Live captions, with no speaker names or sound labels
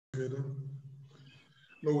together.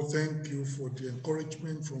 Lord, we thank you for the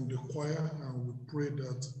encouragement from the choir, and we pray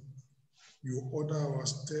that you order our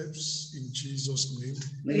steps in Jesus' name.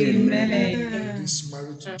 Amen. This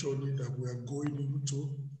marriage journey that we are going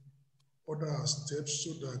into, order our steps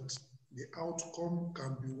so that the outcome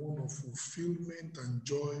can be one of fulfillment and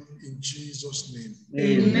joy in Jesus' name.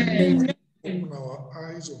 Amen. Open our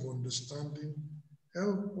eyes of understanding.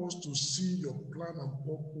 Help us to see your plan and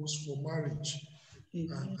purpose for marriage.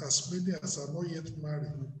 And as many as are not yet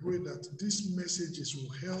married, we pray that these messages will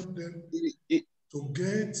help them to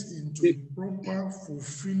get into a proper,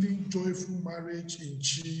 fulfilling, joyful marriage in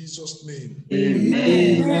Jesus' name.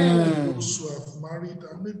 Amen. Those who have married,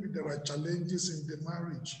 and maybe there are challenges in the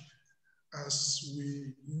marriage, as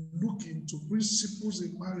we look into principles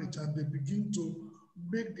in marriage and they begin to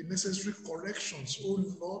make the necessary corrections, oh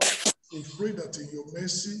Lord, we pray that in your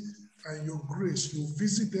mercy and your grace, you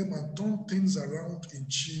visit them and turn things around in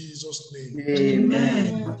Jesus' name.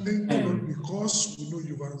 Amen. Thank you, Lord, because we know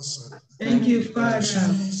you've answered. Thank you, Father. In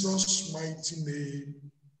Jesus' mighty name,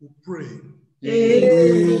 we pray.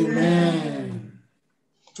 Amen.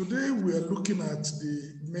 Today, we are looking at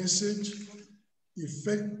the message,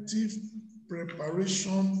 Effective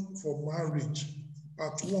Preparation for Marriage,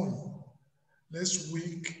 Part 1. Next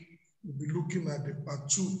week, we'll be looking at the Part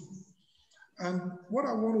 2. And what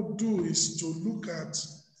I want to do is to look at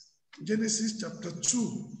Genesis chapter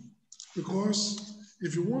 2, because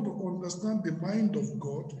if you want to understand the mind of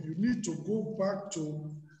God, you need to go back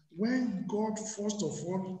to when God, first of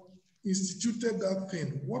all, instituted that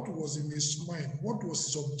thing. What was in his mind? What was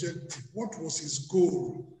his objective? What was his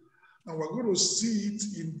goal? And we're going to see it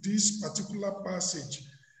in this particular passage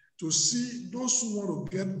to see those who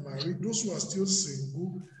want to get married, those who are still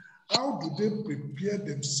single, how do they prepare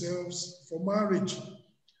themselves for marriage?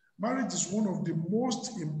 Marriage is one of the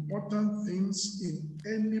most important things in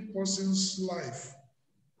any person's life.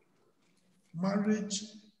 Marriage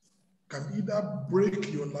can either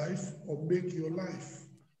break your life or make your life.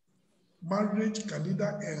 Marriage can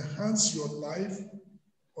either enhance your life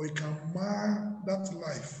or it can mar that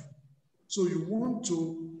life. So you want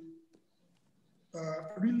to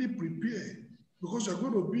really prepare, because you're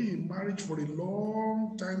going to be in marriage for a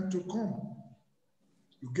long time to come.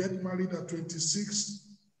 You get married at 26,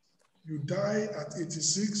 you die at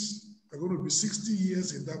 86, you're going to be 60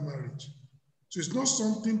 years in that marriage. So it's not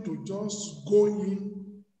something to just go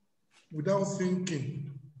in without thinking,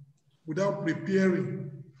 without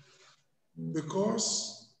preparing,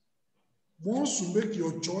 because once you make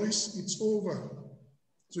your choice, it's over.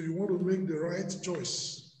 So you want to make the right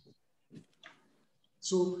choice.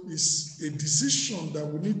 So it's a decision that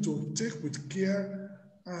we need to take with care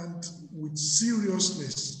and with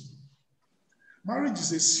seriousness. Marriage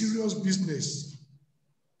is a serious business,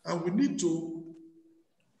 and we need to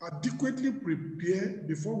adequately prepare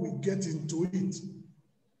before we get into it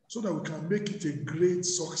so that we can make it a great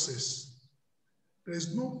success. There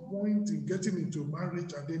is no point in getting into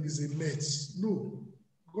marriage and then there's a mess. No.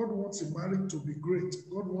 God wants a marriage to be great.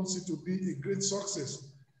 God wants it to be a great success.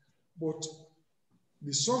 But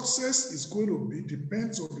the success is going to be,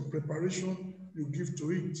 depends on the preparation you give to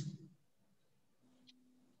it.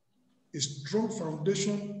 A strong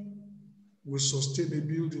foundation will sustain a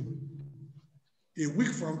building. A weak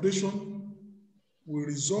foundation will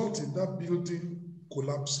result in that building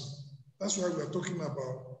collapsing. That's why we are talking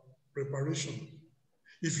about preparation.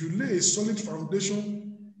 If you lay a solid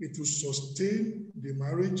foundation, it will sustain the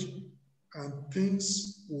marriage and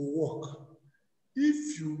things will work.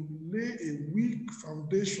 If you lay a weak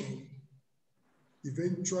foundation,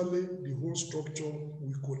 eventually the whole structure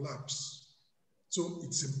will collapse. So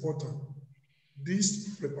it's important,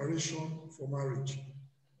 this preparation for marriage.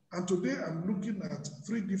 And today I'm looking at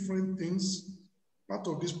 3 different things, part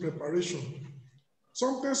of this preparation.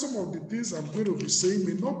 Sometimes some of the things I'm going to be saying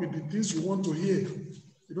may not be the things you want to hear,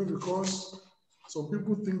 because some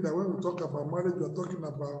people think that when we talk about marriage, we're talking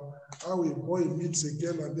about how a boy meets a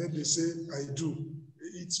girl and then they say, I do.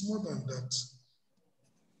 It's more than that.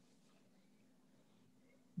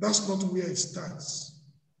 That's not where it starts.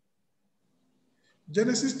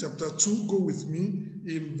 Genesis chapter 2, go with me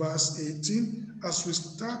in verse 18 as we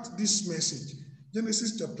start this message.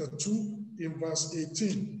 Genesis chapter 2 in verse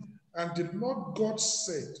 18. And the Lord God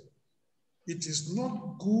said, it is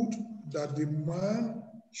not good that the man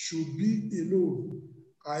should be alone.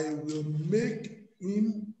 I will make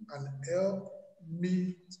him an help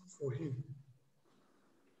meet for him.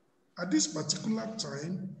 At this particular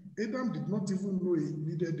time, Adam did not even know he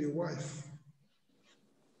needed a wife.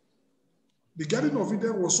 The Garden of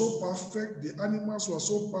Eden was so perfect, the animals were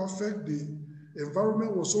so perfect, the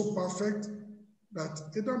environment was so perfect, that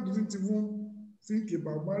Adam didn't even think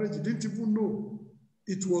about marriage. He didn't even know.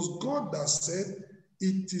 It was God that said,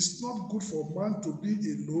 it is not good for man to be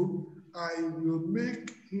alone. I will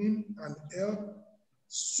make him an help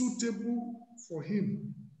suitable for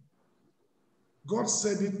him. God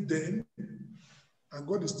said it then, and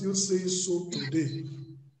God is still saying so today.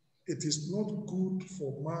 It is not good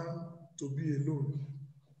for man to be alone.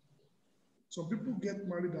 Some people get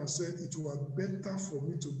married and say, it was better for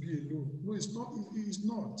me to be alone. No, it's not. It's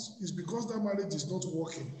not. It's because that marriage is not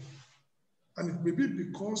working. And it may be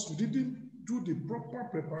because you didn't do the proper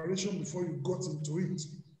preparation before you got into it.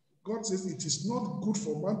 God says it is not good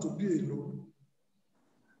for man to be alone,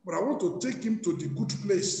 but I want to take him to the good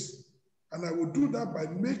place. And I will do that by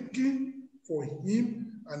making for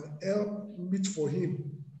him an help meet for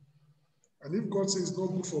him. And if God says it's not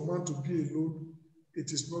good for man to be alone,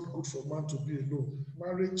 it is not good for man to be alone.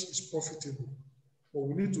 Marriage is profitable, but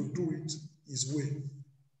we need to do it his way.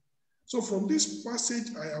 So from this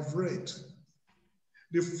passage I have read,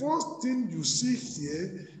 the first thing you see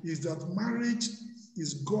here is that marriage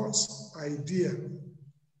is God's idea.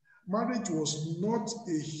 Marriage was not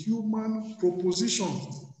a human proposition.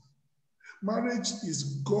 Marriage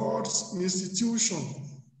is God's institution.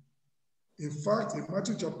 In fact, in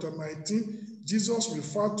Matthew chapter 19, Jesus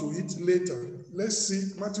referred to it later. Let's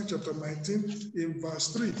see Matthew chapter 19 in verse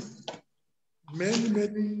 3.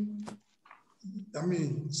 Many,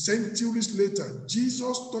 centuries later,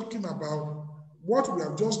 Jesus talking about what we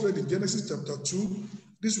have just read in Genesis chapter 2,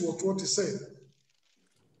 this was what he said.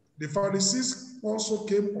 The Pharisees also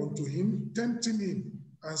came unto him, tempting him,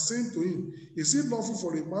 and saying to him, is it lawful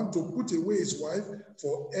for a man to put away his wife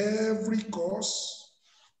for every cause?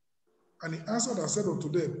 And he answered and said unto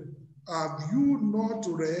them, have you not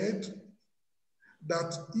read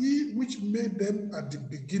that he which made them at the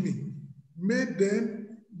beginning made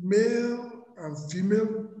them male and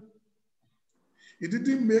female? He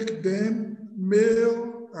didn't make them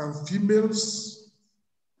male and females.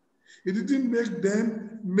 He didn't make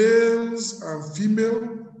them males and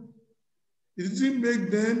female. He didn't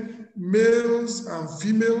make them males and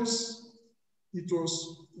females. It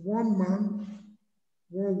was one man,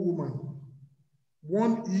 one woman,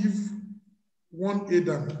 one Eve, one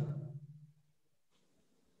Adam.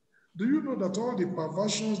 Do you know that all the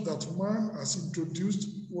perversions that man has introduced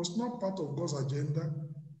was not part of God's agenda?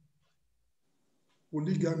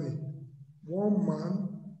 Polygamy, one man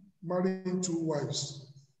marrying two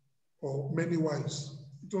wives or many wives.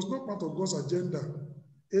 It was not part of God's agenda.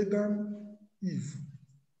 Adam, Eve,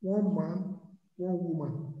 one man, one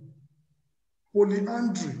woman.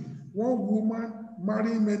 Polyandry, one woman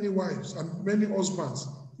marrying many wives and many husbands.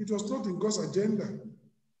 It was not in God's agenda.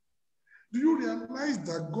 Do you realize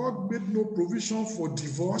that God made no provision for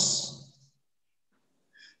divorce?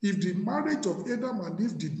 If the marriage of Adam and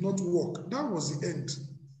Eve did not work, that was the end.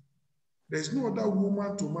 There's no other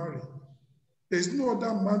woman to marry. There's no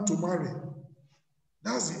other man to marry.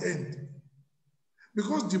 That's the end.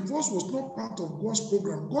 Because divorce was not part of God's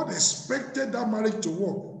program. God expected that marriage to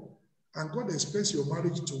work. And God expects your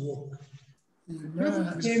marriage to work.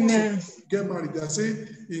 Amen. Get married. They are saying,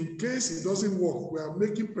 in case it doesn't work, we are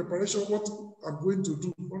making preparation what I'm going to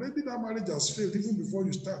do. Already that marriage has failed even before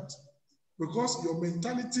you start. Because your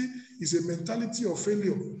mentality is a mentality of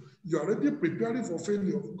failure. You're already preparing for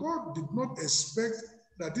failure. God did not expect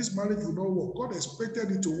that this marriage will not work. God expected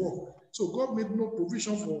it to work. So God made no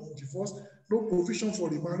provision for divorce, no provision for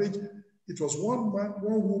the marriage. It was one man,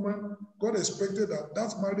 one woman. God expected that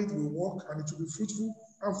that marriage will work and it will be fruitful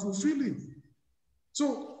and fulfilling.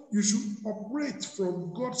 So you should operate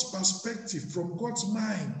from God's perspective, from God's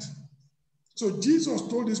mind. So Jesus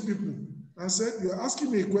told these people and said, you're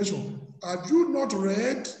asking me a question. Have you not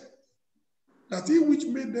read that he which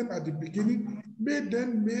made them at the beginning made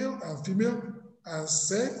them male and female, and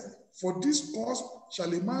said, for this cause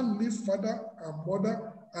shall a man leave father and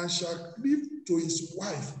mother, and shall cleave to his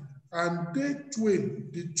wife, and they twain,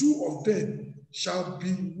 the two of them, shall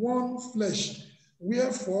be one flesh.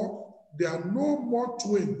 Wherefore they are no more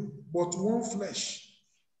twain, but one flesh.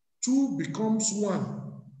 Two becomes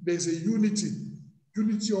one. There's a unity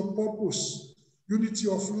of purpose, unity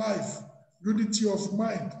of life, unity of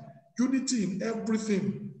mind, unity in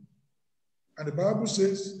everything. And the Bible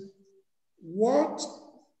says, what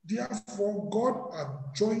therefore God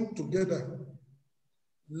hath joined together,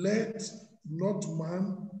 let not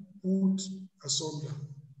man put asunder.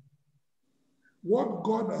 What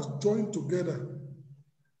God has joined together,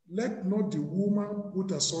 let not the woman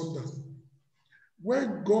put asunder.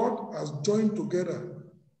 Where God has joined together,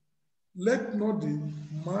 let not the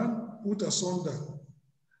man put asunder.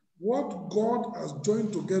 What God has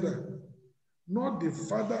joined together,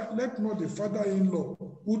 let not the father-in-law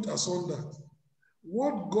put asunder.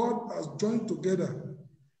 What God has joined together,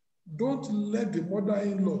 don't let the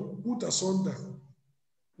mother-in-law put asunder.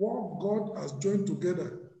 What God has joined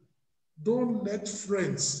together, don't let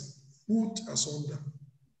friends put asunder.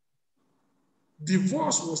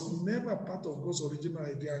 Divorce was never part of God's original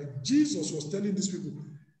idea. Jesus was telling these people,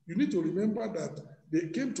 you need to remember that they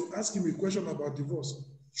came to ask him a question about divorce.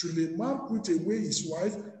 Should a man put away his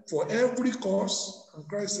wife for every cause? And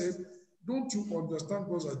Christ said, don't you understand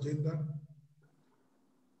God's agenda?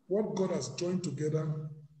 What God has joined together,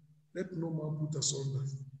 let no man put asunder.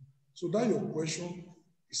 So that your question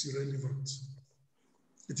is irrelevant.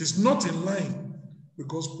 It is not in line with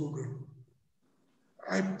God's program.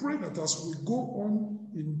 I pray that as we go on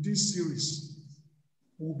in this series,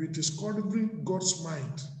 we'll be discovering God's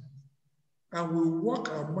mind and we'll work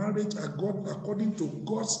our marriage according to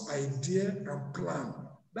God's idea and plan.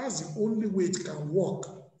 That's the only way it can work.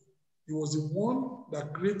 He was the one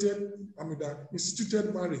that that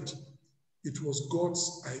instituted marriage. It was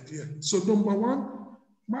God's idea. So number one,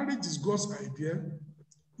 marriage is God's idea.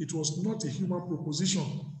 It was not a human proposition.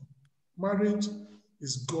 Marriage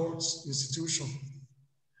is God's institution.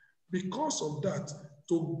 Because of that,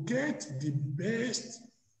 to get the best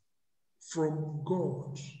from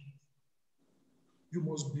God, you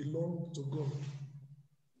must belong to God.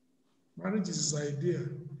 Marriage is his idea.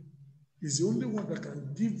 He's the only one that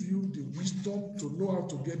can give you the wisdom to know how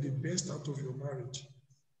to get the best out of your marriage.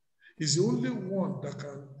 He's the only one that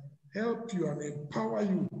can help you and empower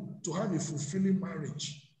you to have a fulfilling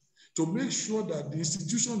marriage, to make sure that the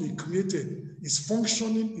institution he created is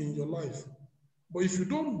functioning in your life. But if you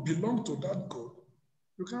don't belong to that God,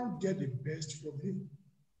 you can't get the best from him.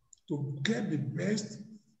 To get the best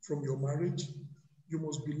from your marriage, you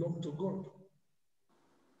must belong to God.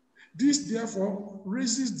 This, therefore,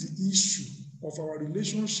 raises the issue of our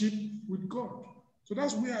relationship with God. So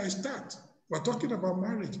that's where I start. We're talking about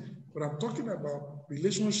marriage, but I'm talking about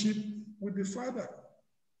relationship with the Father.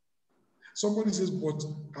 Somebody says, but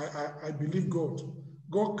I believe God.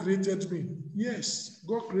 God created me. Yes,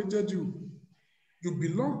 God created you. You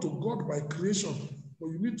belong to God by creation, but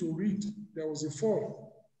you need to read. There was a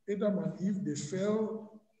fall. Adam and Eve, they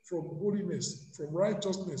fell from holiness, from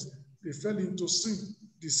righteousness. They fell into sin,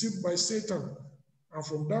 deceived by Satan. And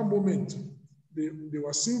from that moment, they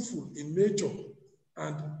were sinful in nature.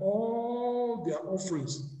 And all their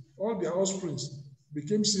offerings, all their offsprings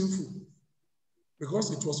became sinful.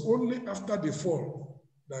 Because it was only after the fall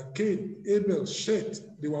that Cain, Abel, Seth,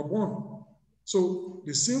 they were born. So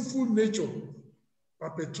the sinful nature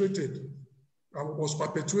was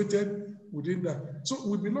perpetuated within that. So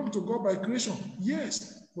we belong to God by creation,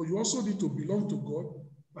 yes, but you also need to belong to God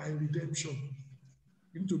by redemption.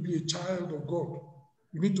 You need to be a child of God.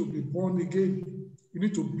 You need to be born again. You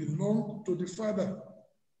need to belong to the Father.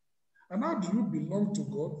 And how do you belong to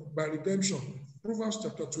God? By redemption. Proverbs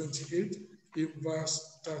chapter 28, in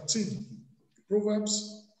verse 13.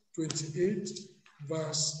 Proverbs 28,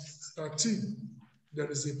 verse 13. There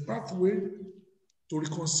is a pathway to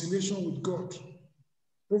reconciliation with God.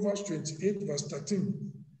 Proverbs 28, verse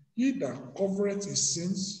 13. He that covereth his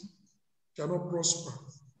sins cannot prosper.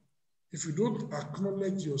 If you don't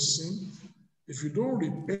acknowledge your sin, if you don't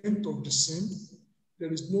repent of the sin,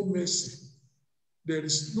 there is no mercy. There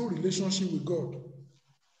is no relationship with God.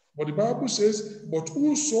 But the Bible says, but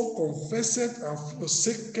whoso confesseth and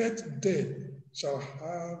forsaketh them shall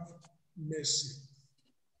have mercy.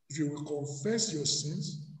 If you will confess your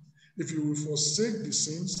sins, if you will forsake the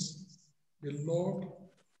sins, the Lord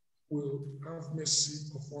will have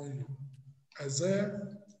mercy upon you. Isaiah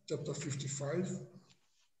chapter 55.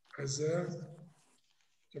 Isaiah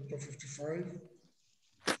chapter 55.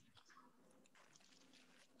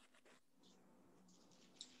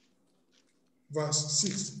 Verse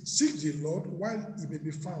 6. Seek the Lord while he may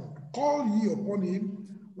be found. Call ye upon him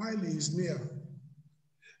while he is near.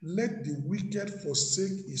 Let the wicked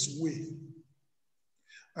forsake his way,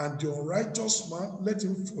 and the unrighteous man, let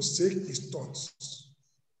him forsake his thoughts.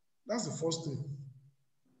 That's the first thing.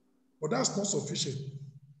 But that's not sufficient.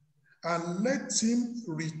 And let him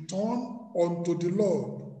return unto the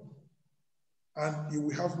Lord, and he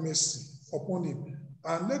will have mercy upon him.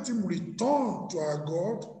 And let him return to our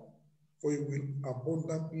God, for he will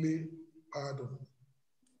abundantly pardon.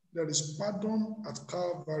 There is pardon at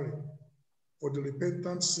Calvary for the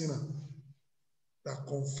repentant sinner that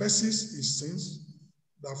confesses his sins,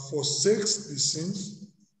 that forsakes his sins,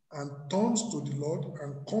 and turns to the Lord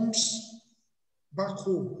and comes back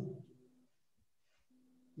home.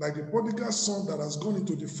 Like the prodigal son that has gone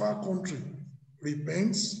into the far country,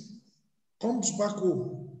 repents, comes back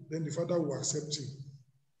home, then the Father will accept him.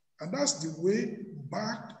 And that's the way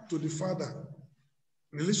back to the Father.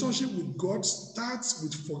 Relationship with God starts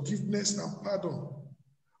with forgiveness and pardon.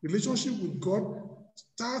 Relationship with God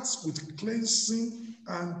starts with cleansing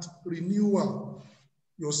and renewal.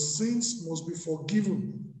 Your sins must be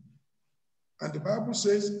forgiven. And the Bible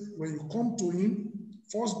says, when you come to him,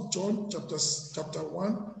 1 John chapter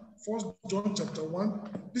 1,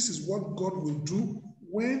 this is what God will do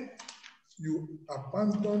when you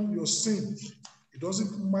abandon your sin. It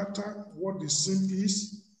doesn't matter what the sin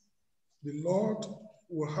is, the Lord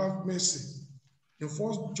will have mercy. In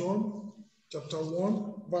 1 John chapter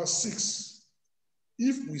 1, verse 6,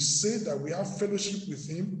 if we say that we have fellowship with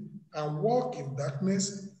him and walk in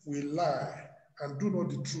darkness, we lie and do not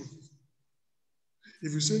the truth.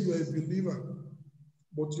 If you say you are a believer,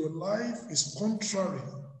 but your life is contrary,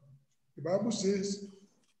 the Bible says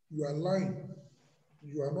you are lying.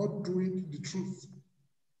 You are not doing the truth.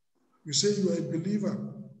 You say you are a believer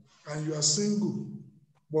and you are single,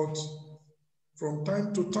 but from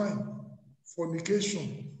time to time,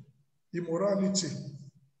 fornication, immorality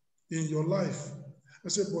in your life. I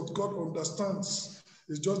say, but God understands.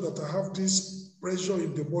 It's just that I have this pressure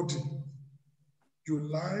in the body. You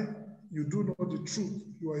lie, you do not the truth.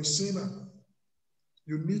 You are a sinner.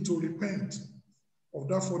 You need to repent of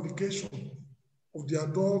that fornication, of the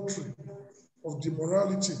adultery, of the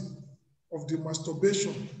morality, of the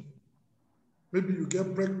masturbation. Maybe you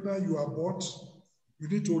get pregnant, you abort. You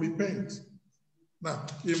need to repent. Now,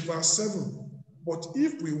 in verse 7, but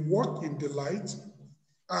if we walk in the light,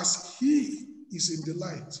 as he is in the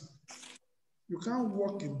light, you can't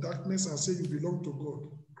walk in darkness and say you belong to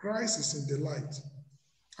God. Christ is in the light.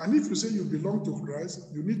 And if you say you belong to Christ,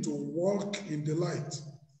 you need to walk in the light.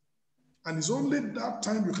 And it's only that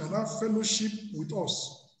time you can have fellowship with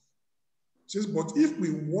us. It says, but if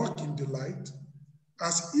we walk in the light,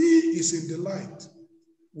 as he is in the light,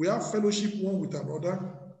 we have fellowship one with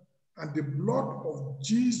another, and the blood of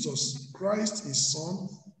Jesus Christ, his Son,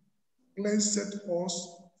 cleanseth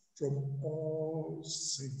us from all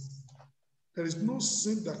sin. There is no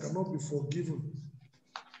sin that cannot be forgiven.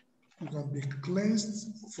 You can be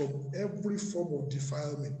cleansed from every form of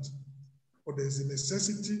defilement. But there is a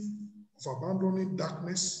necessity of abandoning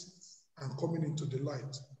darkness and coming into the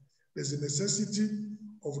light. There's a necessity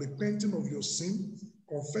of repenting of your sin,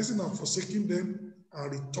 confessing and forsaking them,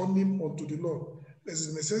 and returning unto the Lord. There's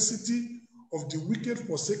a necessity of the wicked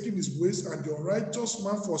forsaking his ways and the unrighteous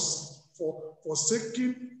man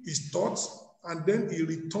forsaking his thoughts, and then he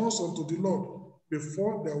returns unto the Lord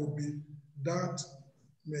before there will be that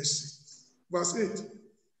mercy. Verse 8,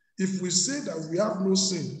 if we say that we have no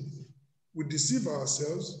sin, we deceive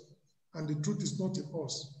ourselves, and the truth is not in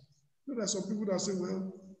us. You know, there are some people that say,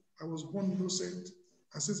 well, I was born innocent,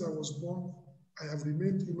 and since I was born, I have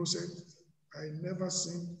remained innocent. I never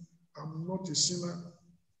sinned. I'm not a sinner.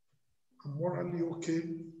 I'm morally okay.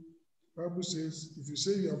 The Bible says, if you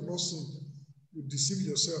say you have not sinned, you deceive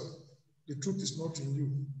yourself. The truth is not in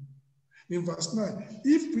you. In verse 9,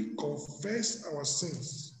 if we confess our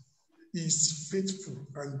sins, he is faithful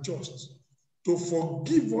and just to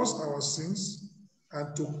forgive us our sins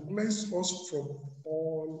and to cleanse us from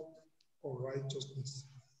all unrighteousness.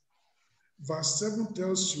 Verse 7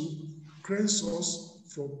 tells you,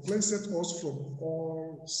 cleanseth us from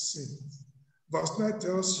all sin. Verse 9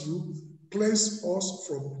 tells you, cleanse us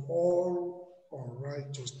from all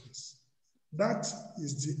unrighteousness. That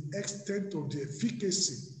is the extent of the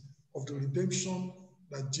efficacy of the redemption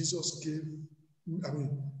that Jesus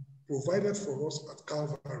provided for us at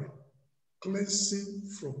Calvary. Cleansing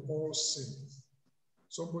from all sin.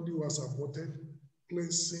 Somebody who has aborted,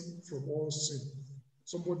 cleansing from all sin.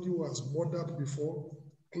 Somebody who has murdered before,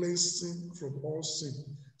 cleansing from all sin.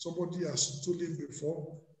 Somebody has stolen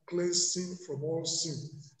before, cleansing from all sin.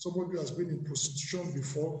 Somebody who has been in prostitution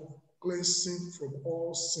before, cleansing from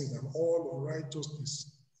all sin and all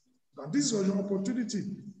unrighteousness. And this is your opportunity.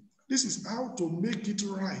 This is how to make it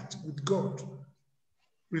right with God.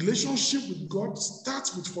 Relationship with God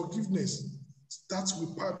starts with forgiveness, starts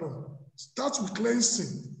with pardon, starts with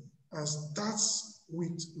cleansing, and starts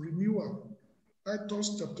with renewal.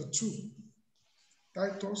 Titus chapter 2.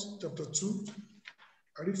 Titus chapter 2,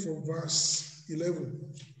 I read from verse 11.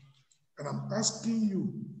 And I'm asking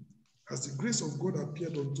you, has the grace of God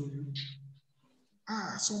appeared unto you?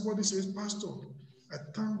 Somebody says, Pastor, I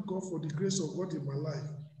thank God for the grace of God in my life.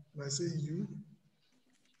 And I say, you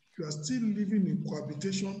are still living in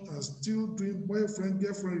cohabitation and still doing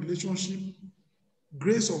boyfriend-girlfriend relationship,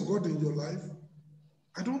 grace of God in your life?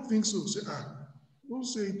 I don't think so. Say, don't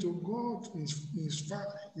say it to God.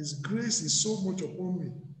 His grace is so much upon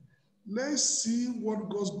me. Let's see what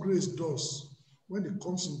God's grace does when it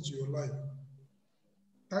comes into your life.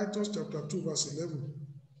 Titus chapter 2, verse 11.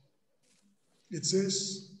 It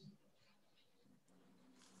says,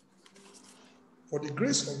 "For the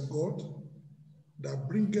grace of God that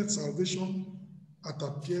bringeth salvation hath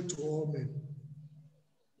appeared to all men."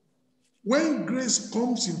 When grace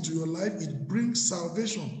comes into your life, it brings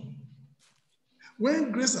salvation.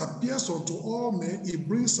 When grace appears unto all men, it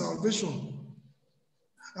brings salvation.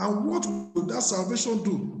 And what will that salvation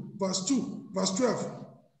do? Verse 2, verse 12.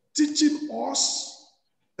 Teaching us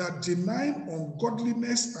that denying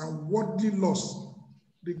ungodliness and worldly lust,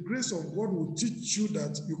 the grace of God will teach you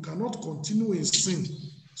that you cannot continue in sin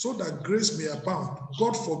so that grace may abound.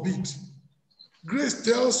 God forbid. Grace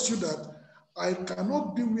tells you that I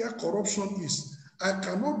cannot be where corruption is. I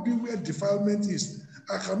cannot be where defilement is.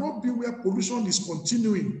 I cannot be where pollution is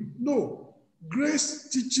continuing. No. Grace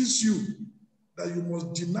teaches you that you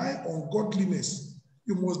must deny ungodliness.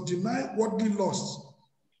 You must deny worldly lust.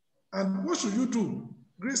 And what should you do?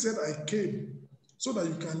 Grace said, I came so that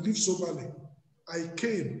you can live soberly. I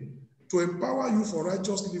came to empower you for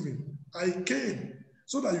righteous living. I came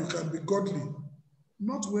so that you can be godly.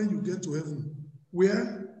 Not when you get to heaven.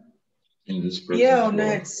 Where? In this present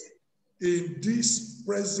world. In this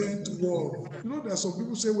present world. You know, there are some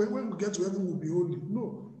people say, when we get to heaven, we'll be holy.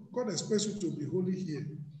 No, God expects you to be holy here.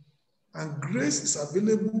 And grace is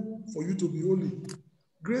available for you to be holy.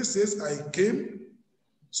 Grace says, I came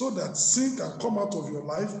so that sin can come out of your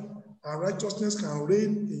life and righteousness can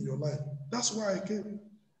reign in your life. That's why I came.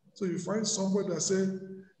 So you find somebody that said,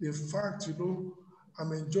 in fact, you know,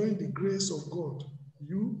 I'm enjoying the grace of God.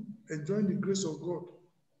 You enjoying the grace of God.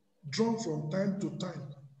 Drunk from time to time.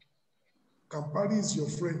 Campari is your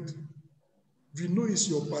friend. Vino is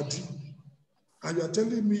your buddy. And you are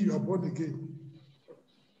telling me you are born again.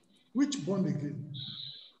 Which born again?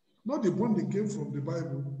 Not the born again from the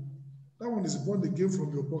Bible. That one is born again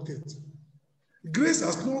from your pocket. Grace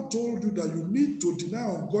has not told you that you need to deny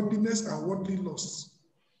ungodliness and worldly lusts.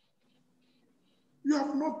 You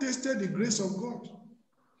have not tasted the grace of God.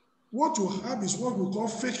 What you have is what we call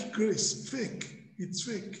fake grace. Fake. It's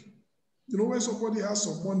fake. You know, when somebody has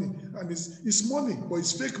some money and it's money, but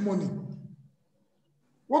it's fake money.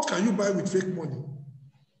 What can you buy with fake money?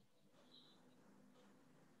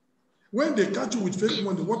 When they catch you with fake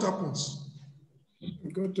money, what happens?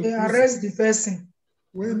 They arrest the person.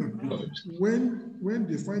 When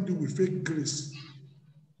they find you with fake grace,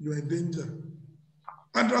 you're in danger.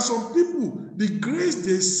 And there are some people, the grace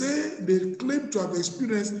they say they claim to have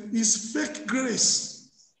experienced is fake grace.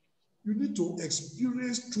 You need to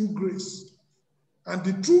experience true grace. And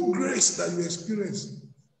the true grace that you experience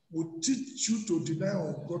will teach you to deny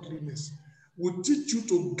ungodliness, will teach you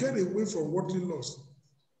to get away from worldly lust.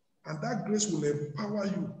 And that grace will empower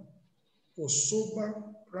you for sober,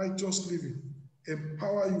 righteous living,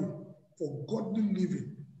 empower you for godly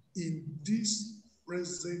living in this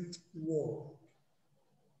present world.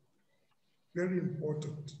 Very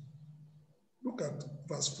important. Look at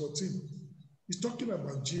verse 14. He's talking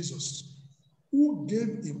about Jesus, who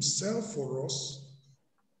gave himself for us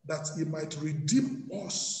that he might redeem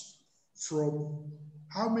us from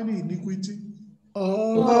how many iniquity?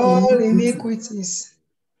 All iniquities.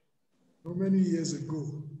 How many years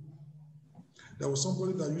ago, there was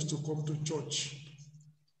somebody that used to come to church.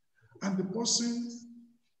 And the person,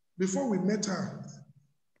 before we met her,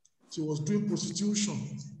 she was doing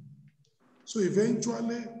prostitution. So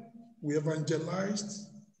eventually, we evangelized.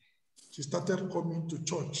 She started coming to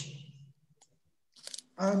church.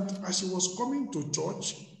 And as she was coming to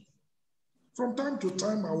church, from time to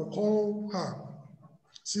time, I will call her,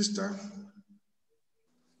 sister,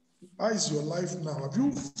 how is your life now? Have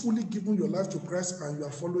you fully given your life to Christ and you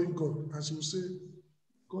are following God? And she will say,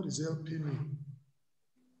 God is helping me.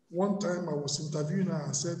 One time I was interviewing her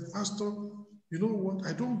and said, Pastor, you know what?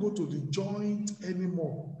 I don't go to the joint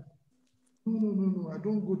anymore. No. I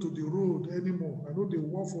don't go to the road anymore. I don't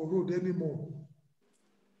walk for road anymore.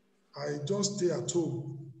 I just stay at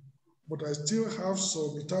home. But I still have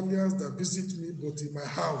some Italians that visit me, but in my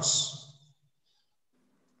house.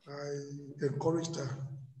 I encouraged her.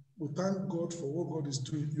 We thank God for what God is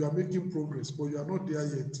doing. You are making progress, but you are not there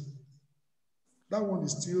yet. That one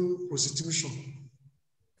is still prostitution.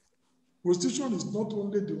 Prostitution is not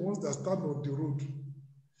only the ones that stand on the road.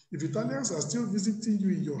 If Italians are still visiting you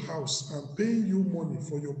in your house and paying you money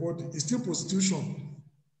for your body, it's still prostitution.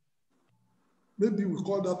 Maybe we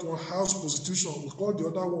call that one house prostitution. We call the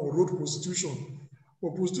other one road prostitution.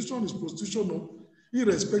 But prostitution is prostitution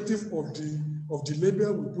irrespective of the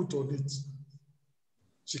label we put on it.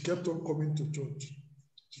 She kept on coming to church.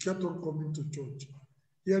 She kept on coming to church.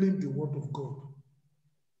 hearing the word of God.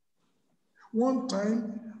 One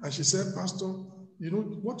time, and she said, Pastor, you know,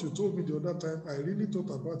 what you told me the other time, I really thought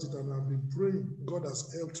about it and I've been praying. God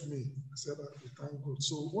has helped me. I said, I thank God.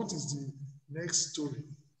 So what is the next story?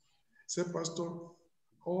 He said, Pastor,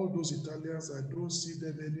 all those Italians, I don't see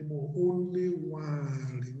them anymore. Only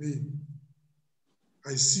one remain.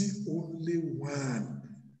 I see only one.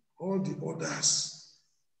 All the others.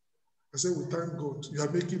 I said, we thank God. You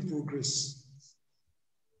are making progress.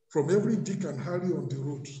 From every Dick and Harry on the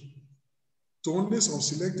road to only some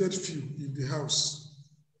selected few in the house.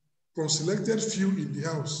 From selected few in the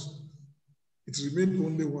house, it remained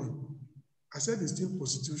only one. I said it's still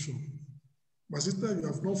prostitution. My sister, you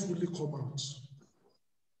have not fully come out.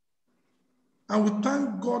 And we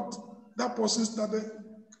thank God that person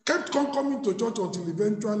kept coming to church until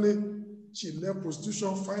eventually she left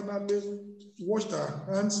prostitution, finally washed her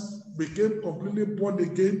hands, became completely born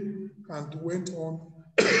again, and went on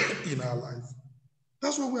in her life.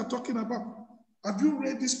 That's what we are talking about. Have you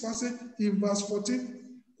read this passage in verse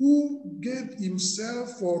 14? Who gave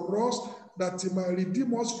himself for us that he might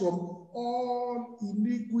redeem us from all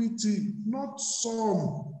iniquity, not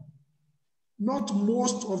some, not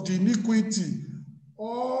most of the iniquity,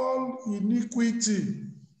 all iniquity.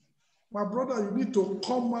 My brother, you need to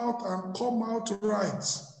come out and come out right.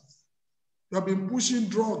 You have been pushing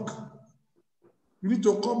drug. You need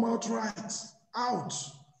to come out right, out.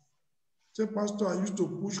 Say, Pastor, I used to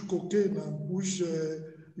push cocaine and push,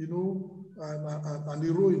 and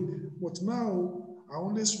heroin. But now, I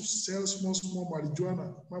only sell small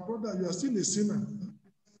marijuana. My brother, you are still a sinner.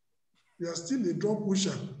 You are still a drug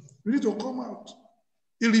pusher. You need to come out.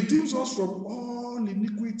 He redeems us from all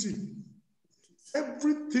iniquity.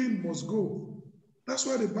 Everything must go. That's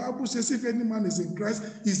why the Bible says, if any man is in Christ,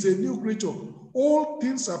 he's a new creature. All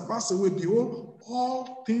things are passed away. Behold,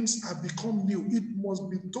 all things have become new. It must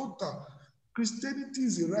be total. Christianity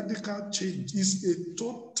is a radical change. It's a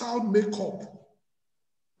total makeup.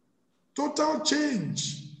 Total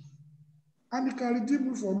change. And he can redeem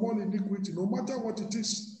you from all iniquity, no matter what it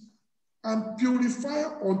is, and purify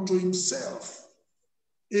unto himself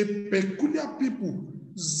a peculiar people,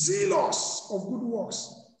 zealous of good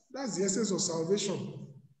works. That's the essence of salvation.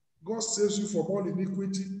 God saves you from all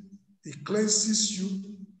iniquity. He cleanses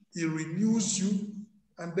you. He renews you.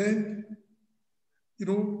 And then,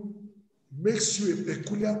 makes you a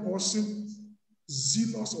peculiar person,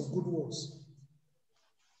 zealous of good works.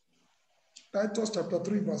 Titus chapter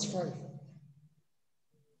 3, verse 5.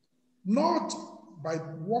 Not by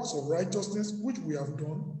works of righteousness, which we have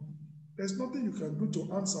done. There's nothing you can do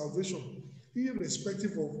to earn salvation,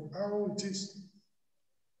 irrespective of how it is.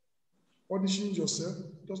 Punishing yourself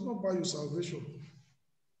does not buy you salvation.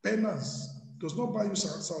 Penance does not buy you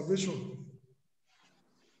salvation.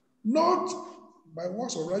 Not by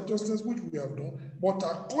works of righteousness which we have done, but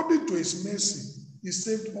according to his mercy, he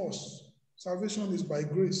saved us. Salvation is by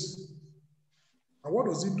grace. And what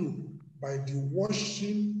does it do? By the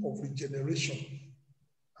washing of regeneration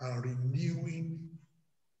and renewing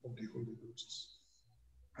of the Holy Ghost.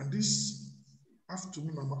 And this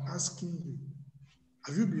afternoon, I'm asking you,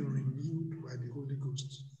 have you been renewed by the Holy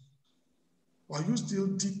Ghost? Or are you still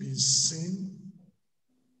deep in sin,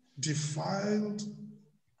 defiled?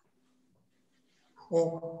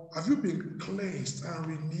 Or have you been cleansed and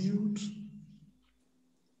renewed?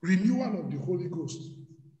 Renewal of the Holy Ghost.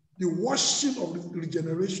 The washing of the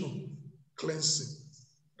regeneration, cleansing.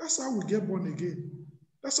 That's how we get born again.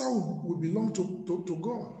 That's how we belong to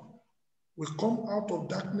God. We come out of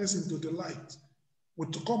darkness into the light. We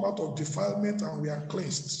come out of defilement and we are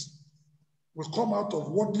cleansed. We come out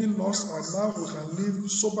of worldly lust and now we can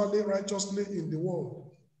live soberly, righteously in the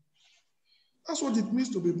world. That's what it means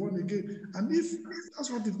to be born again. And if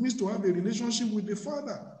that's what it means to have a relationship with the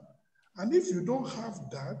Father. And if you don't have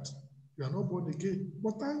that, you are not born again.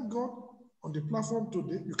 But thank God, on the platform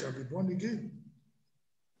today, you can be born again.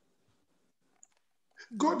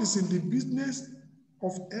 God is in the business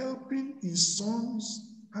of helping his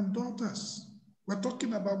sons and daughters. We're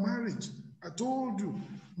talking about marriage. I told you,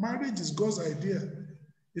 marriage is God's idea.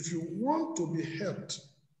 If you want to be helped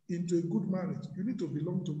into a good marriage, you need to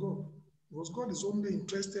belong to God. Because God is only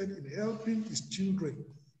interested in helping his children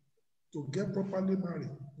to get properly married,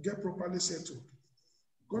 get properly settled.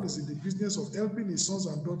 God is in the business of helping his sons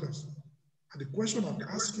and daughters. And the question I'm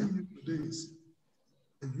asking you today is,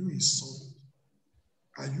 are you his son?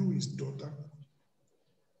 Are you his daughter?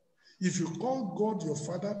 If you call God your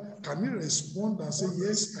father, can he respond and say,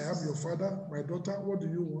 yes, I am your father, my daughter, what do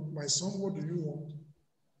you want? My son, what do you want?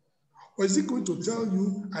 Or is he going to tell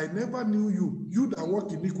you, I never knew you, you that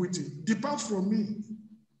work iniquity, depart from me.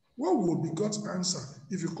 What will be God's answer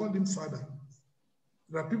if you call him Father?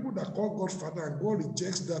 There are people that call God Father and God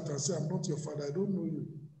rejects that and say, I'm not your father, I don't know you.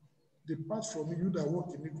 Depart from me, you that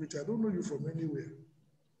walk in iniquity, I don't know you from anywhere.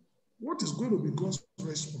 What is going to be God's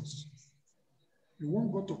response? You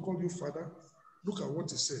want God to call you Father? Look at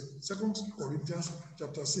what he said. 2 Corinthians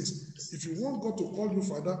chapter 6. If you want God to call you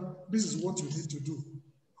Father, this is what you need to do.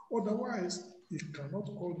 Otherwise, he cannot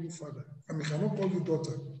call you Father. I mean, he cannot call you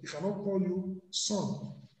daughter. He cannot call you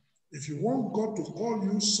son. If you want God to call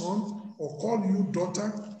you son or call you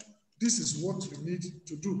daughter, this is what you need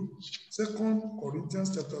to do. 2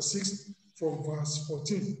 Corinthians chapter 6 from verse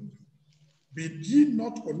 14. Be ye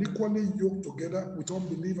not unequally yoked together with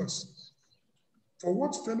unbelievers. For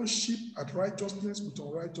what fellowship hath righteousness with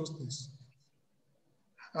unrighteousness?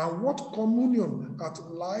 And what communion hath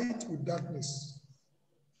light with darkness?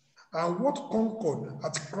 And what concord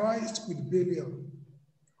hath Christ with Belial?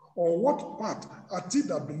 Or what part hath he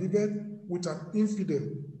that believeth with an infidel?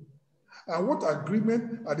 And what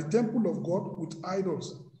agreement at the temple of God with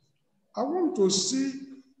idols? I want to see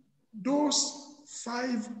those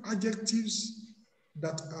 5 adjectives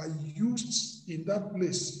that are used in that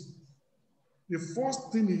place. The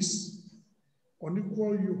first thing is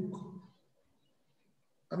unequal yoke.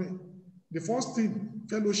 The first thing,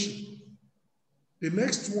 fellowship. The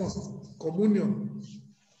next one, communion.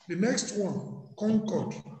 The next one,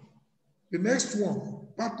 concord. The next one,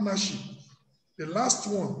 partnership. The last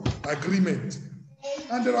one, agreement.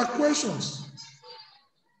 And there are questions.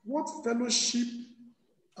 What fellowship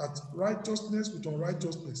at righteousness with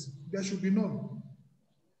unrighteousness? There should be none.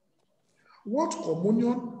 What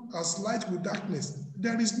communion as light with darkness?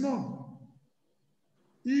 There is none.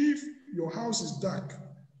 If your house is dark,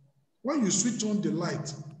 when you switch on the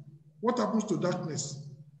light, what happens to darkness?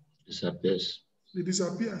 Disappears. It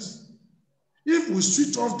disappears. If we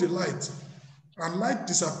switch off the light and light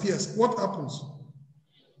disappears, what happens?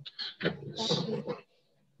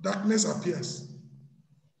 Darkness appears.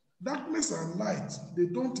 Darkness and light, they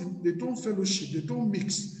don't fellowship, they don't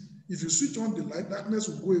mix. If you switch on the light, darkness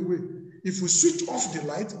will go away. If we switch off the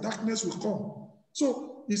light, darkness will come.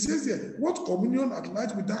 So he says here, what communion at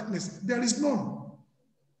light with darkness? There is none.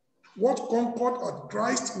 What concord at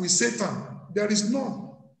Christ with Satan? There is none.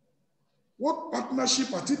 What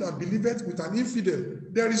partnership at it that believeth with an infidel?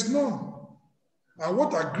 There is none. And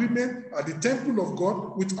what agreement at the temple of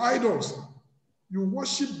God with idols? You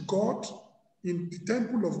worship God in the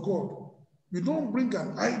temple of God. You don't bring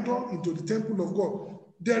an idol into the temple of God.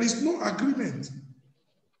 There is no agreement.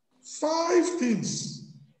 5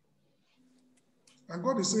 things. And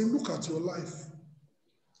God is saying, look at your life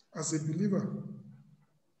as a believer.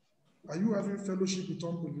 Are you having fellowship with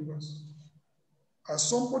unbelievers? As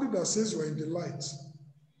somebody that says you are in the light,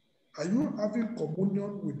 are you having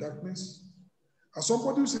communion with darkness? As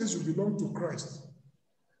somebody who says you belong to Christ,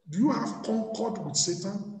 do you have concord with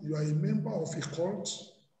Satan? You are a member of a cult,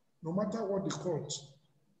 no matter what the cult,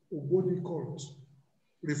 Ogoni cult,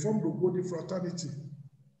 Reformed Ogoni fraternity,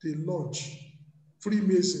 the Lodge,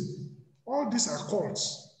 Freemason, all these are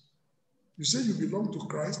cults. You say you belong to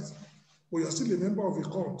Christ, but you are still a member of a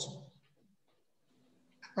cult.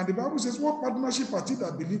 And the Bible says, what partnership hath he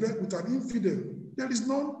that believeth with an infidel? There is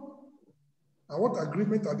none. And what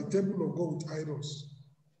agreement at the temple of God with idols?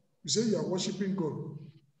 You say you are worshiping God,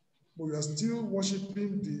 but you are still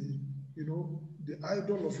worshiping the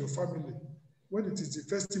idol of your family. When it is the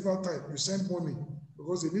festival time, you send money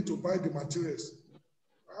because they need to buy the materials.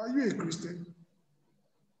 Are you a Christian?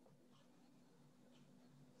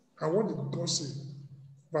 And what did God say?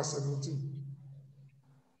 Verse 17.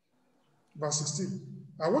 Verse 16.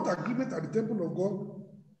 And what agreement at the temple of God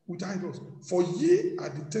with idols? For ye are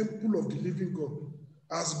the temple of the living God.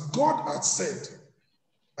 As God hath said,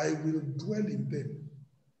 I will dwell in them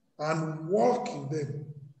and walk in them,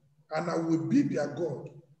 and I will be their God,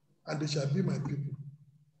 and they shall be my people.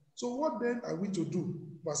 So what then are we to do?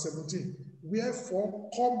 Verse 17. Wherefore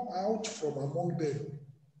come out from among them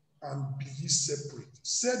and be ye separate,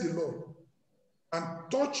 said the Lord,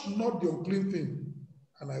 and touch not the unclean thing,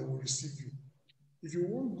 and I will receive you. If you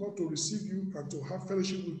want God to receive you and to have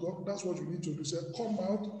fellowship with God, that's what you need to do. Say, come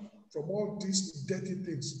out from all these dirty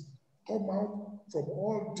things. Come out from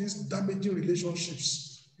all these damaging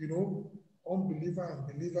relationships, unbeliever and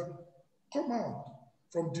believer. Come out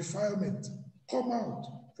from defilement. Come out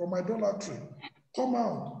from idolatry. Come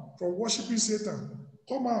out from worshiping Satan.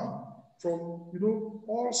 Come out from,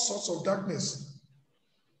 all sorts of darkness.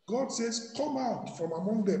 God says, come out from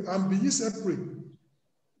among them and be ye separate,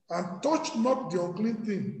 and touch not the unclean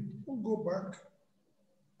thing. Don't go back,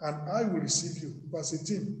 and I will receive you. Verse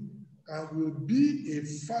 18, and will be a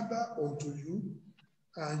father unto you,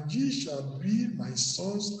 and ye shall be my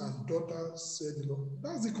sons and daughters, said the Lord.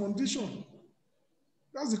 That's the condition.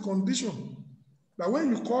 That's the condition. That when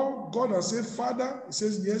you call God and say, Father, he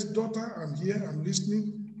says, yes, daughter, I'm here, I'm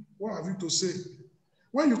listening. What have you to say?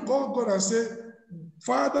 When you call God and say,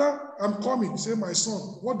 Father, I'm coming, say, my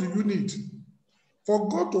son, what do you need? For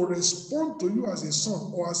God to respond to you as a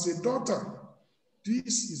son or as a daughter,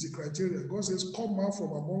 this is the criteria. God says, come out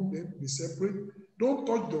from among them, be separate. Don't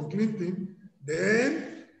touch the unclean thing.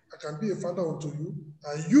 Then I can be a father unto you,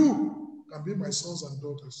 and you can be my sons and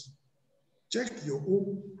daughters. Check your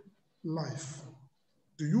own life.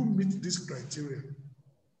 Do you meet this criteria?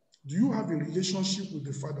 Do you have a relationship with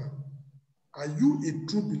the Father? Are you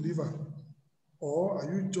a true believer? Or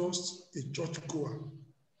are you just a churchgoer,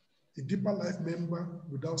 a deeper life member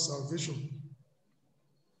without salvation?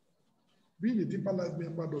 Being a deeper life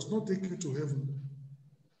member does not take you to heaven.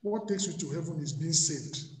 What takes you to heaven is being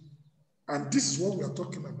saved. And this is what we are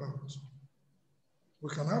talking about. We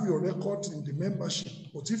can have your record in the membership,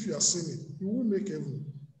 but if you are sinning, you won't make heaven.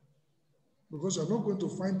 Because you're not going to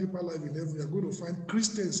find deeper life in heaven. You're going to find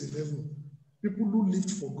Christians in heaven, people who lived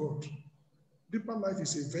for God. Deeper life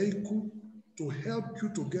is a vehicle to help you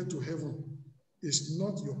to get to heaven. It's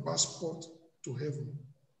not your passport to heaven.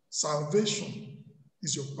 Salvation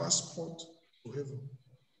is your passport to heaven.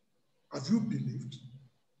 Have you believed?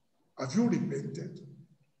 Have you repented?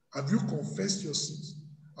 Have you confessed your sins?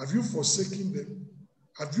 Have you forsaken them?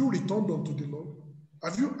 Have you returned unto the Lord?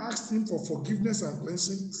 Have you asked him for forgiveness and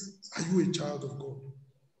cleansing? Are you a child of God?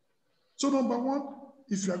 So number one,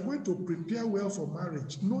 if you are going to prepare well for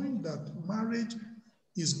marriage, knowing that marriage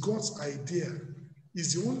is God's idea,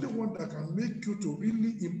 is the only one that can make you to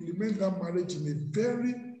really implement that marriage in a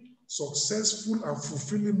very successful and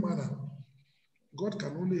fulfilling manner. God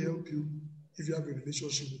can only help you if you have a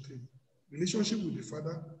relationship with him. Relationship with the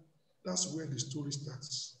Father, that's where the story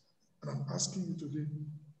starts. And I'm asking you today,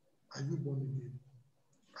 are you born again?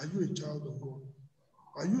 Are you a child of God?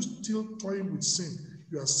 Are you still toying with sin?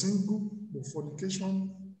 You are single, but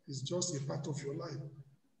fornication is just a part of your life.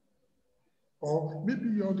 Or maybe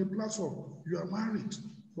you're on the platform, you are married,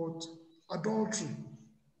 but adultery,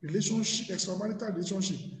 relationship, extramarital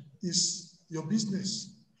relationship is your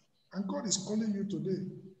business. And God is calling you today.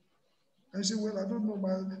 And you say, well, I don't know,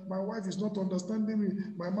 my wife is not understanding me,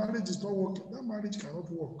 my marriage is not working. That marriage cannot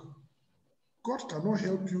work. God cannot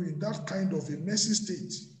help you in that kind of a messy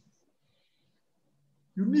state.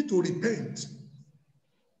 You need to repent.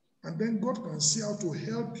 And then God can see how to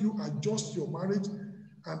help you adjust your marriage.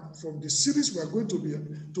 And from the series we are going to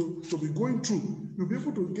be going through, you'll be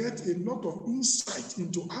able to get a lot of insight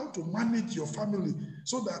into how to manage your family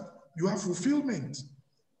so that you have fulfillment.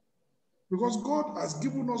 Because God has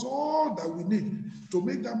given us all that we need to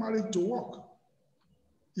make that marriage to work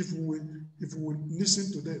if we will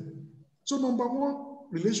listen to them. So number one,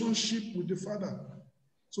 relationship with the Father.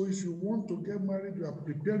 So if you want to get married, you are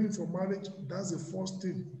preparing for marriage, that's the first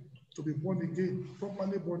thing, to be born again,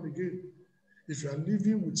 properly born again. If you are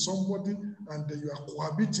living with somebody and you are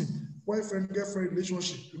cohabiting, boyfriend-girlfriend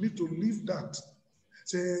relationship, you need to leave that.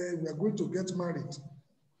 Say, we are going to get married.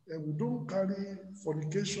 And we don't carry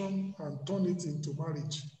fornication and turn it into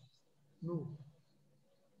marriage. No.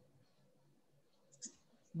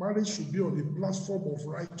 Marriage should be on a platform of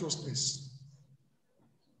righteousness.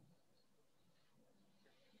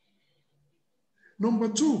 Number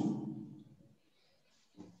two,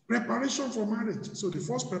 preparation for marriage. So the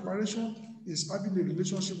first preparation is having a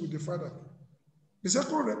relationship with the Father. The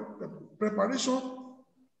second preparation,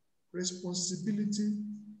 responsibility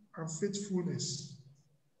and faithfulness.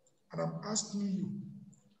 And I'm asking you,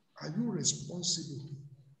 are you responsible?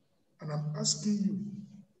 And I'm asking you,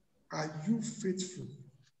 are you faithful?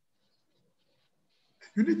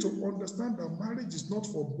 You need to understand that marriage is not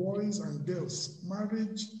for boys and girls.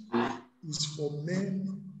 Marriage is for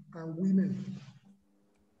men and women.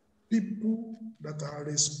 People that are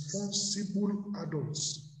responsible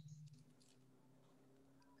adults.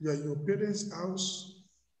 You are in your parents' house,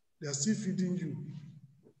 they are still feeding you.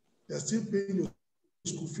 They are still paying your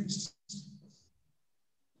school fees.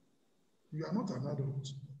 You are not an adult.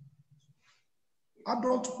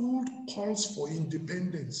 Adulthood calls for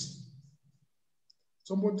independence.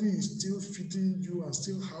 Somebody is still feeding you and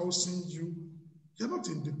still housing you. You're not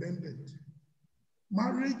independent.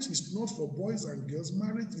 Marriage is not for boys and girls.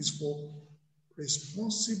 Marriage is for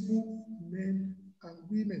responsible men and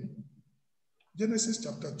women. Genesis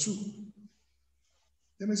chapter 2.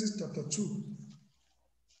 Genesis chapter 2,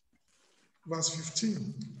 verse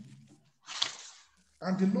 15.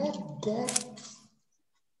 And the Lord God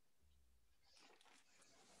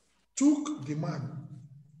took the man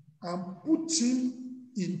and put him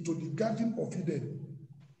into the Garden of Eden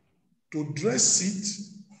to dress it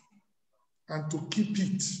and to keep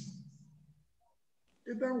it.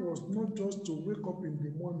 Adam was not just to wake up in the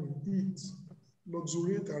morning, eat,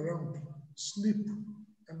 luxuriate around, sleep,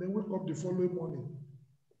 and then wake up the following morning.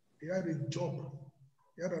 He had a job.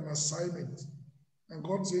 He had an assignment. And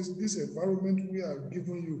God says, this environment we are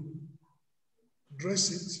giving you,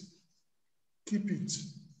 dress it, keep it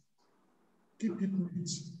neat,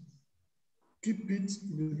 keep it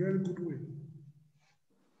in a very good way.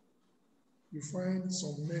 You find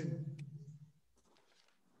some men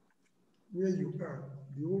where you are,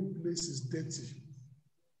 the whole place is dirty.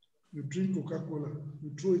 You drink Coca-Cola,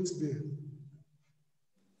 you throw it there.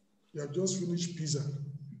 You have just finished pizza,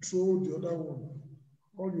 you throw the other one.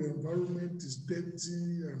 All your environment is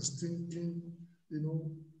dirty and stinking,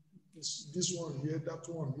 this one here, that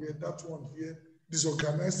one here, that one here,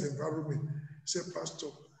 disorganized environment. You say, Pastor,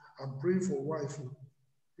 I'm praying for wife.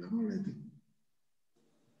 You're not ready.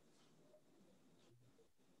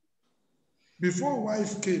 Before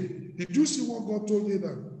wife came, did you see what God told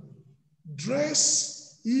Adam?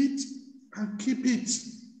 Dress, eat, and keep it.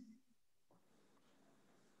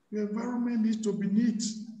 Your environment needs to be neat.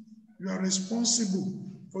 You are responsible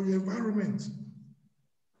for your environment.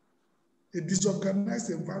 A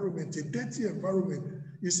disorganized environment, a dirty environment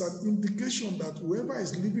is an indication that whoever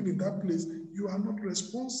is living in that place, you are not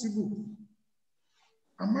responsible.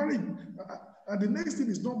 I'm married. And the next thing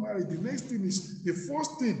is not married. The next thing is, the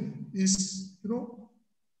first thing is,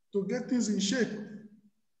 to get things in shape.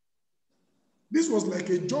 This was like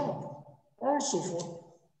a job also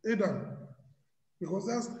for Adam. Because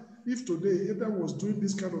that's, if today Adam was doing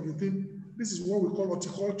this kind of a thing, this is what we call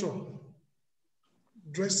horticulture.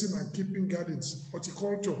 Dressing and keeping gardens,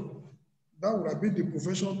 horticulture. That would have been the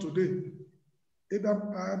profession today.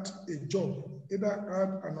 Adam had a job. Adam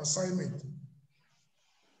had an assignment.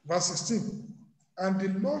 Verse 16. And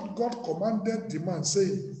the Lord God commanded the man,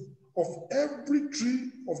 saying, of every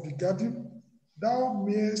tree of the garden thou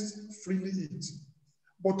mayest freely eat,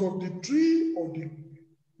 but of the tree of the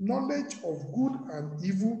knowledge of good and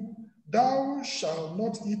evil thou shalt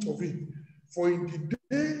not eat of it. For in the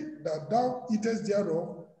day that thou eatest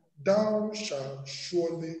thereof, thou shalt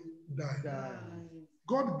surely die.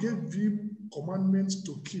 God gave him commandments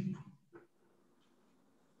to keep.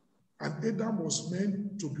 And Adam was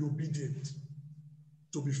meant to be obedient,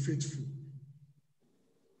 to be faithful.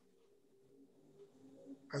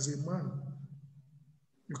 As a man,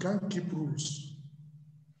 you can't keep rules.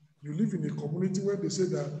 You live in a community where they say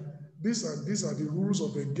that these are the rules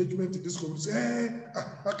of engagement in this community. Hey,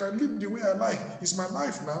 I can live the way I like. It's my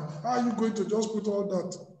life now. How are you going to just put all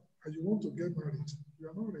that? And you want to get married? You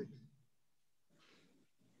are not ready.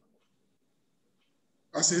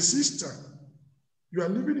 As a sister, you are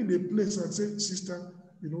living in a place and say, sister,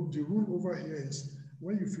 the rule over here is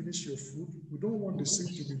when you finish your food, we don't want the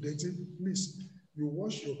sink to be dirty. Please, you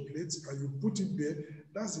wash your plates and you put it there.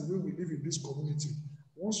 That's the way we live in this community.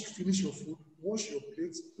 Once you finish your food, wash your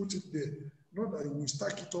plates, put it there. Not that we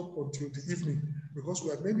stack it up until the evening, because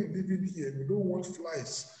we are many living here and we don't want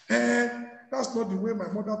flies. That's not the way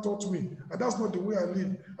my mother taught me, and that's not the way I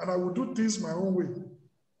live, and I will do things my own way.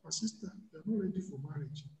 My sister, you're not ready for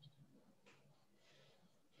marriage.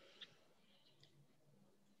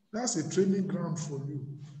 That's a training ground for you.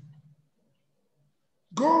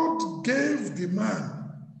 God gave the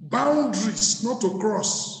man boundaries not to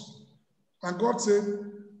cross. And God said,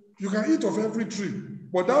 you can eat of every tree,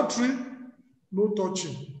 but that tree, no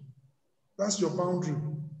touching. That's your boundary.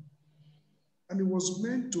 And he was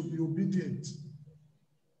meant to be obedient.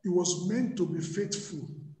 He was meant to be faithful.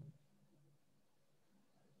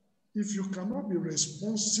 If you cannot be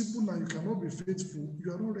responsible and you cannot be faithful,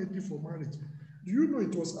 you are not ready for marriage. Do you know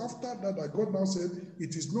it was after that God now said,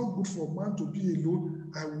 it is not good for man to be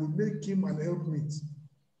alone, I will make him an helpmeet.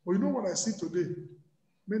 But you know what I see today?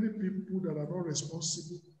 Many people that are not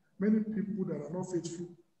responsible, many people that are not faithful,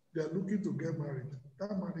 they are looking to get married.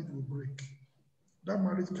 That marriage will break. That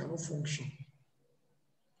marriage cannot function.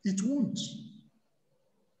 It won't.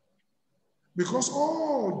 Because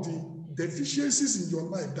all the deficiencies in your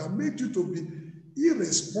life that make you to be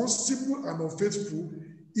irresponsible and unfaithful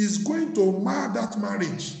is going to mar that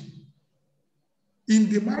marriage. In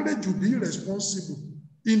the marriage, you'll be irresponsible.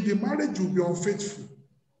 In the marriage, you'll be unfaithful.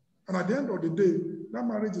 And at the end of the day, that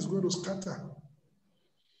marriage is going to scatter.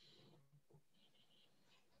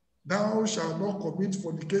 Thou shalt not commit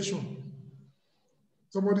fornication.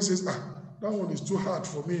 Somebody says, that one is too hard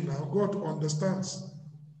for me now. God understands.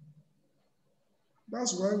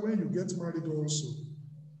 That's why when you get married also,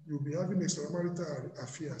 you'll be having extramarital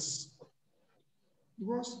affairs.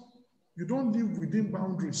 Because You don't live within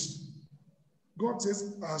boundaries. God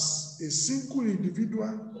says, as a single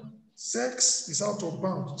individual, sex is out of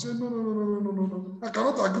bounds. Say, no. I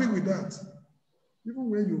cannot agree with that. Even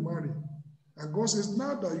when you marry. And God says,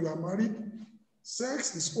 now that you are married,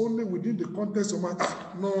 sex is only within the context of marriage.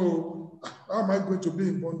 No, how am I going to be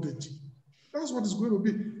in bondage? That's what it's going to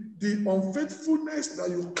be. The unfaithfulness that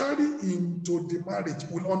you carry into the marriage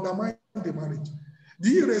will undermine the marriage.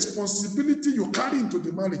 The irresponsibility you carry into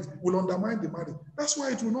the marriage will undermine the marriage. That's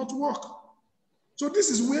why it will not work. So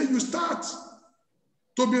this is where you start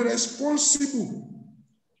to be responsible,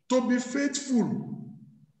 to be faithful.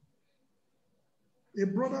 A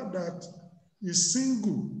brother that is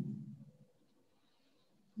single,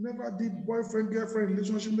 never did boyfriend-girlfriend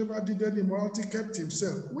relationship, never did any immorality, kept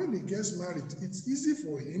himself. When he gets married, it's easy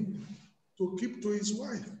for him to keep to his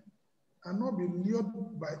wife and not be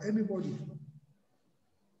lured by anybody.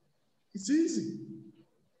 It's easy.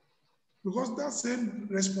 Because that same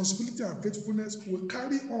responsibility and faithfulness will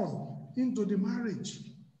carry on into the marriage.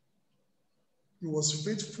 He was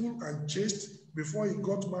faithful and chaste before he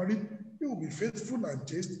got married. He will be faithful and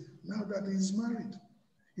chaste now that he is married.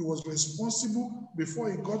 He was responsible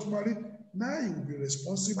before he got married. Now he will be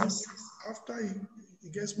responsible after he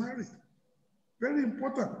gets married. Very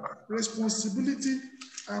important. Responsibility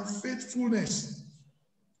and faithfulness.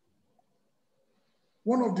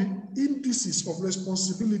 One of the indices of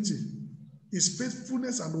responsibility is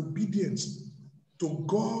faithfulness and obedience to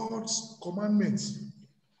God's commandments.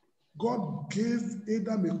 God gave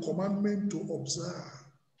Adam a commandment to observe.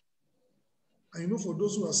 And you know, for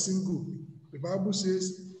those who are single, the Bible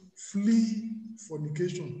says, flee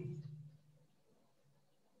fornication.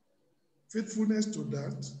 Faithfulness to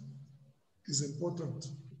that is important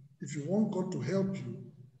if you want God to help you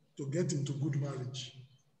to get into good marriage.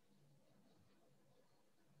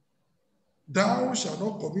 Thou shalt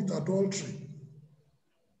not commit adultery.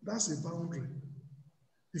 That's a boundary.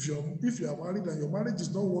 If you are married and your marriage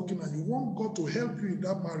is not working and you want God to help you in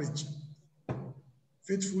that marriage,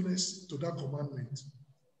 faithfulness to that commandment.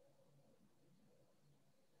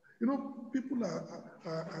 You know, people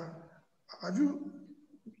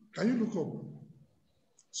can you look up?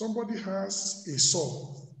 Somebody has a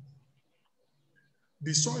saw.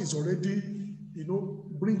 The saw is already,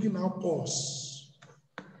 bringing out pus,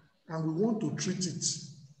 and we want to treat it.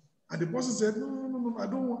 And the person said, no, I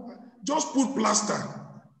don't want, just put plaster.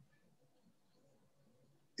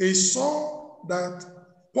 A saw that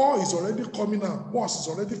pus is already coming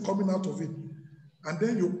out of it. And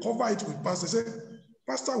then you cover it with plaster. Say,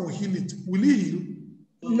 pastor will heal it. Will he heal?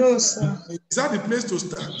 No, sir. Is that the place to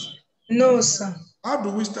start? No, sir. How do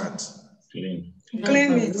we start? Clean.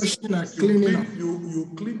 Clean it.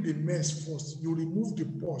 You clean the mess first. You remove the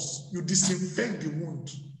pus. You disinfect the wound.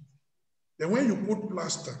 Then when you put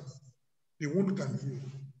plaster, the wound can heal.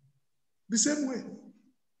 The same way.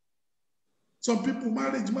 Some people,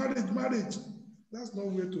 marriage. That's not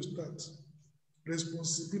where to start.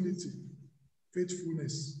 Responsibility,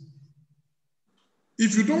 faithfulness.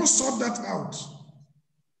 If you don't sort that out,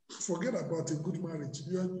 forget about a good marriage.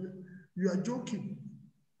 You are joking.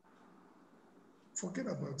 Forget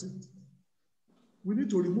about it. We need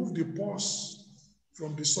to remove the pus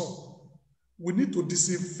from the saw. We need to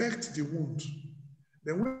disinfect the wound.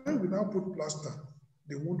 Then when we now put plaster,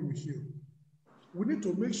 the wound will heal. We need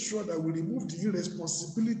to make sure that we remove the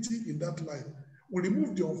irresponsibility in that life. We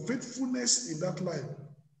remove the unfaithfulness in that life.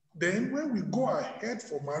 Then when we go ahead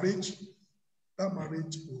for marriage, that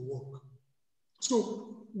marriage will work.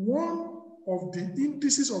 So one of the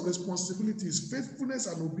indices of responsibility is faithfulness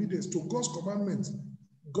and obedience to God's commandments.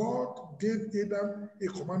 God gave Adam a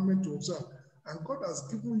commandment to observe. And God has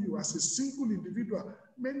given you as a single individual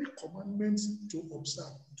many commandments to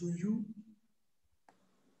observe. Do you?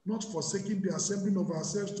 Not forsaking the assembling of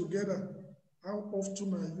ourselves together. How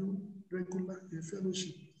often are you regular in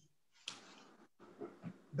fellowship?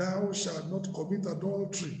 Thou shalt not commit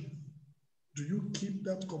adultery. Do you keep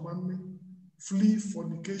that commandment? Flee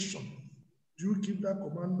fornication. Do you keep that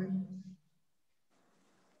commandment?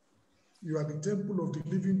 You are the temple of the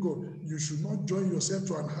living God. You should not join yourself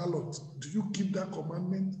to an harlot. Do you keep that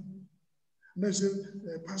commandment? And I say,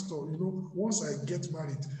 Pastor, once I get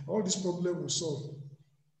married, all this problem will solve.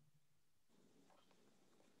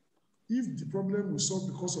 If the problem will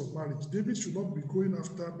solve because of marriage, David should not be going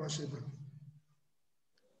after Bathsheba.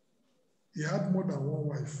 He had more than one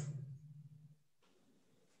wife.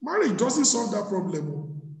 Marriage doesn't solve that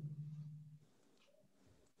problem.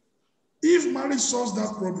 If marriage solves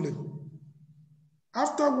that problem,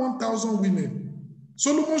 after 1,000 women,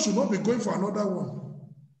 Solomon should not be going for another one.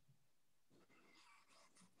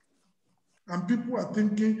 And people are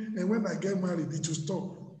thinking, and when I get married, it will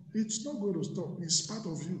stop. It's not going to stop. It's part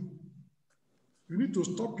of you. You need to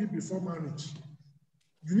stop it before marriage.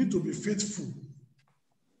 You need to be faithful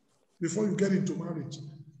before you get into marriage.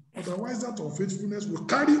 Otherwise, that unfaithfulness will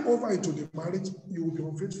carry over into the marriage. You will be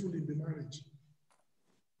unfaithful in the marriage.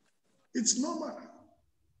 It's normal.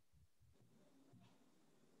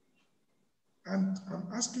 And I'm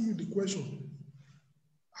asking you the question,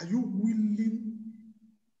 are you willing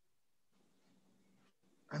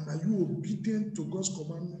and are you obedient to God's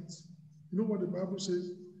commandments? You know what the Bible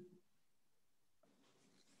says?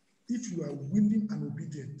 If you are willing and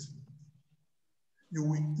obedient, you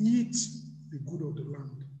will eat the good of the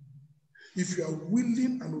land. If you are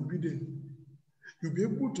willing and obedient, you'll be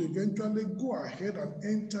able to eventually go ahead and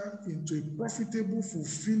enter into a profitable,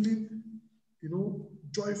 fulfilling,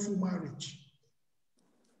 joyful marriage.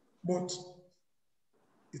 But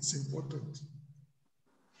it's important.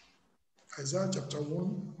 Isaiah chapter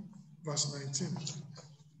 1, verse 19.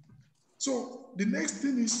 So the next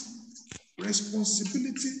thing is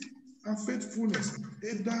responsibility and faithfulness.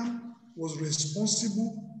 Adam was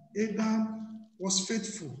responsible. Adam was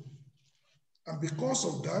faithful. And because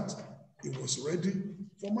of that, he was ready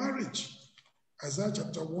for marriage. Isaiah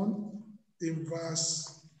chapter 1 in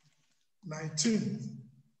verse 19.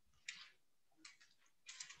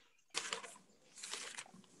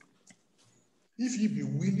 If ye be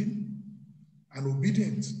willing and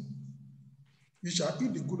obedient, ye shall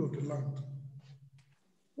eat the good of the land.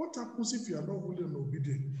 What happens if you are not willing and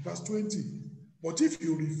obedient? Verse 20. But if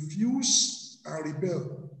you refuse and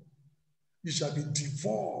rebel, ye shall be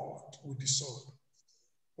devoured with the sword.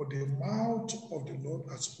 For the mouth of the Lord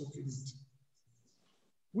has spoken it.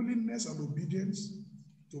 Willingness and obedience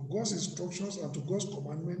to God's instructions and to God's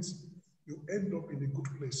commandments, you end up in a good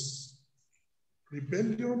place.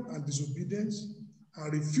 Rebellion and disobedience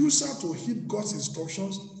and refusal to heed God's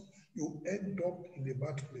instructions, you end up in a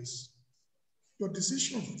bad place. Your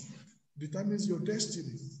decision determines your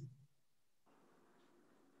destiny.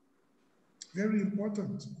 Very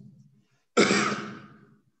important.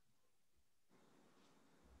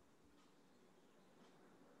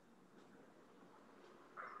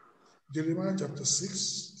 Jeremiah chapter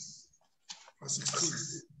 6, verse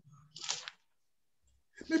 16.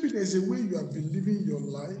 Maybe there's a way you have been living your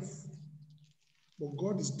life, but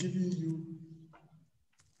God is giving you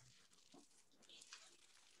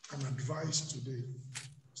an advice today.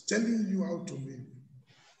 He's telling you how to live.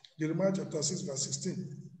 Jeremiah chapter 6, verse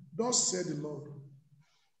 16. Thus said the Lord,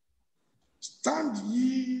 stand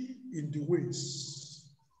ye in the ways.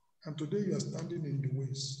 And today you are standing in the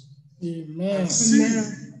ways. Amen. And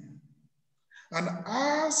see and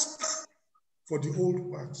ask for the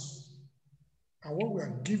old paths. And what we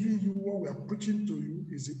are giving you, what we are preaching to you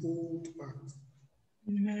is the old path.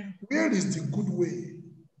 Amen. Where is the good way?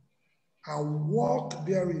 And walk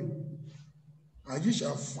therein, and ye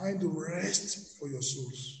shall find rest for your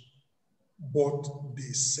souls. But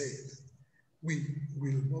they said, we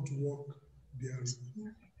will not walk therein.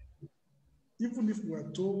 Even if we are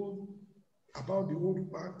told about the old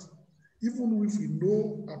path, even if we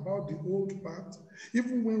know about the old path,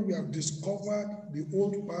 even when we have discovered the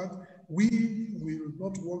old path, we will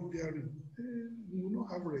not walk therein. We will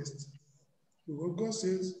not have rest. Because God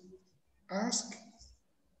says, ask,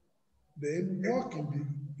 then walk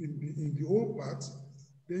in the old path,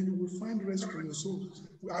 then you will find rest for your soul.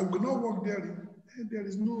 I will not walk therein, and there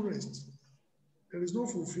is no rest. There is no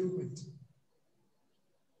fulfillment.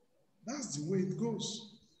 That's the way it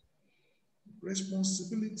goes.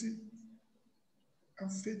 Responsibility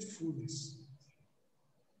and faithfulness.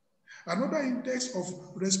 Another index of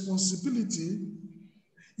responsibility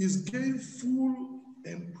is gainful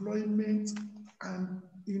employment and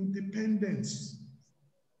independence.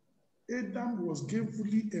 Adam was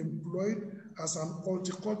gainfully employed as an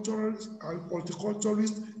horticulturist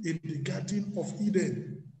in the Garden of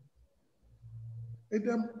Eden.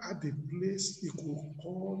 Adam had a place he could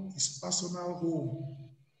call his personal home.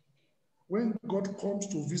 When God comes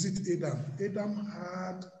to visit Adam, Adam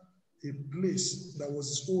had a place that was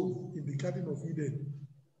his own in the Garden of Eden.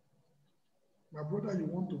 My brother, you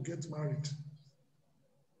want to get married.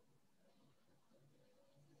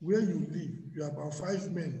 Where you live, you are about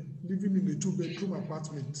 5 men living in a 2-bedroom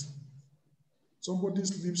apartment. Somebody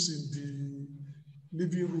sleeps in the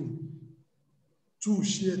living room. 2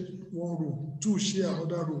 share one room, 2 share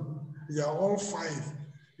another room. You are all 5,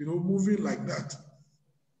 moving like that.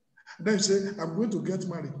 Then you say, I'm going to get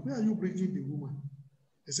married. Where are you bringing the woman?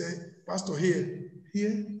 They say, Pastor, here.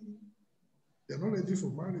 They're not ready for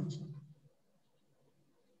marriage.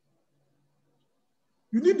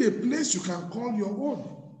 You need a place you can call your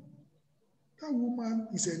own. That woman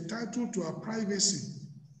is entitled to her privacy.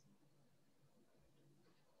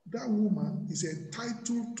 That woman is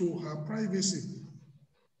entitled to her privacy.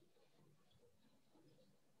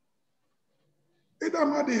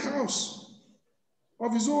 Adam had a house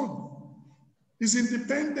of his own. He's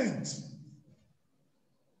independent.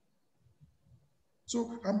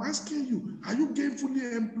 So I'm asking you, are you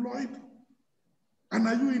gainfully employed? And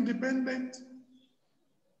are you independent?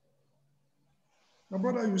 My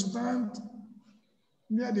brother, you stand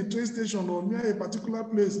near the train station or near a particular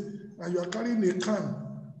place and you are carrying a can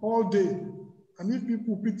all day. And if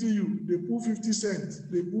people pity you, they put 50 cents,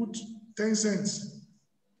 they put 10 cents.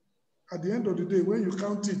 At the end of the day, when you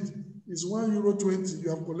count it, it's €1.20 you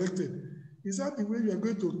have collected. Is that the way you are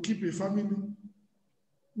going to keep a family?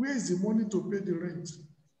 Where is the money to pay the rent?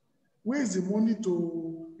 Where is the money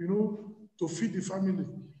to feed the family?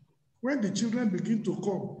 When the children begin to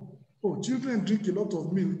come, children drink a lot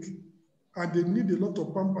of milk and they need a lot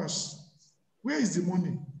of pampers. Where is the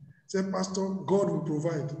money? Say, Pastor, God will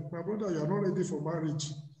provide. My brother, you are not ready for marriage.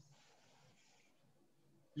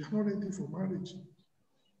 You are not ready for marriage.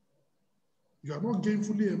 You are not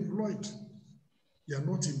gainfully employed. You are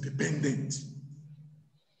not independent.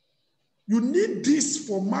 You need this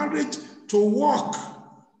for marriage to work.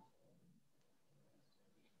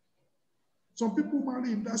 Some people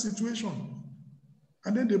marry in that situation,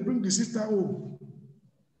 and then they bring the sister home.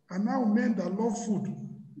 And now men that love food,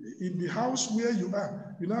 in the house where you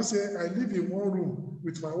are, you now say, I live in one room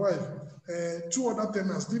with my wife. 2 other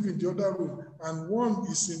tenants live in the other room, and one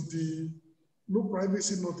is in the no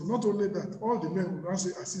privacy, nothing. Not only that, all the men will now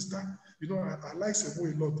say, sister, I like Sebo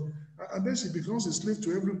a lot. And then she becomes a slave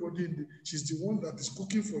to everybody. She's the one that is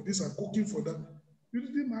cooking for this and cooking for that. You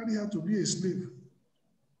didn't marry her to be a slave.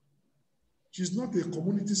 She's not a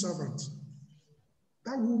community servant.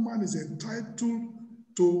 That woman is entitled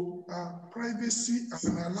to her privacy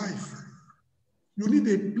and her life. You need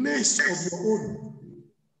a place of your own.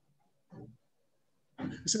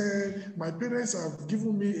 You say, my parents have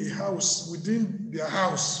given me a house within their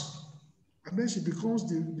house. And then she becomes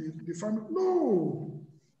the family. No.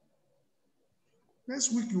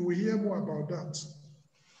 Next week, you will hear more about that.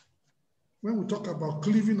 When we talk about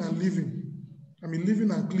cleaving and living,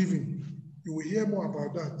 living and cleaving, you will hear more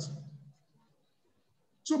about that.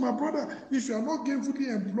 So my brother, if you are not gainfully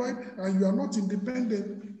employed and you are not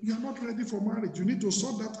independent, you are not ready for marriage. You need to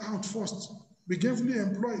sort that out first. Be gainfully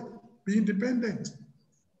employed. Be independent.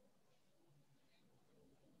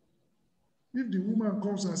 If the woman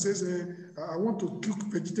comes and says, I want to cook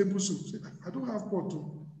vegetable soup, say, I don't have pot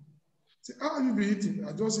to. Say, how are you be eating?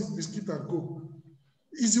 I just eat biscuit and coke.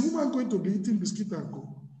 Is the woman going to be eating biscuit and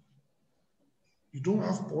coke? You don't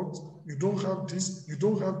have pot, you don't have this, you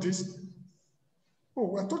don't have this. Oh,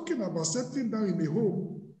 we're talking about settling down in a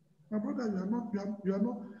home. My brother, you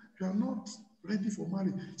are not ready for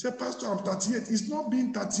marriage. Say, Pastor, I'm 38. It's not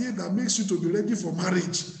being 38 that makes you to be ready for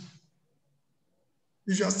marriage.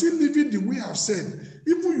 If you are still living the way I've said,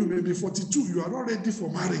 even you may be 42, you are not ready for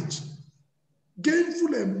marriage.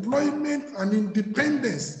 Gainful employment and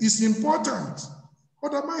independence is important.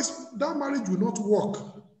 Otherwise, that marriage will not work.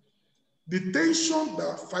 The tension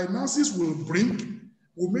that finances will bring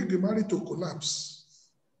will make the marriage to collapse.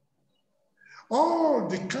 All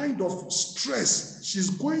the kind of stress she's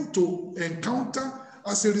going to encounter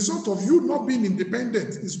as a result of you not being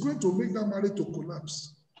independent is going to make that marriage to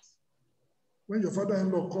collapse. When your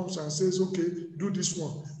father-in-law comes and says, okay, do this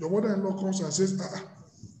one. Your mother-in-law comes and says,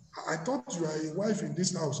 I thought you are a wife in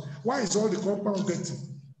this house. Why is all the compound dirty?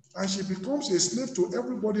 And she becomes a slave to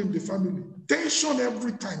everybody in the family. Tension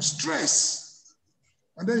every time, stress.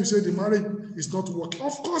 And then you say the marriage is not working.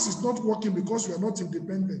 Of course it's not working because you are not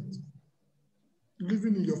independent.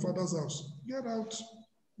 Living in your father's house. Get out.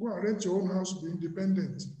 Go and rent your own house, be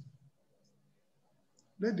independent.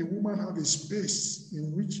 Let the woman have a space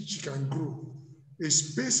in which she can grow. A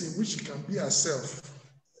space in which she can be herself.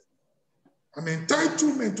 An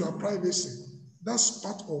entitlement to her privacy. That's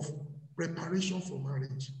part of preparation for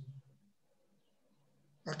marriage.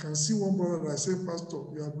 I can see one brother that I say, Pastor,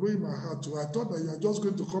 you are blowing my heart too. I thought that you are just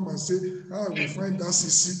going to come and say, how I will find that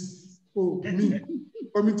CC. Oh, me,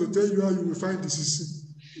 coming to tell you how you will find the CC.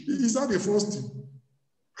 Is that the first thing?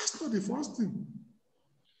 That's not the first thing.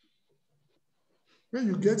 When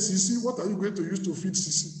you get CC, what are you going to use to feed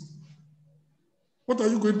CC? What are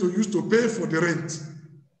you going to use to pay for the rent?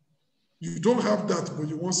 You don't have that, but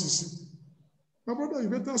you want CC. My brother, you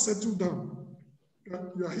better settle down.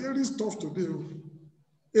 You are hearing stuff today.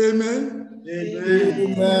 Amen.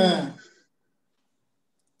 Amen. Amen.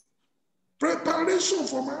 Preparation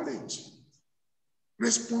for marriage.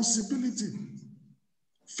 Responsibility.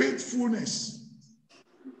 faithfulness,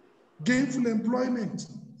 gainful employment,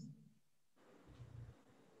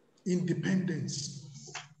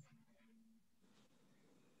 independence.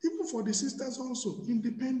 Even for the sisters also,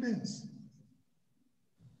 independence.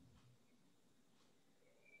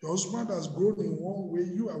 Your husband has grown in one way,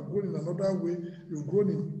 you have grown in another way, you've grown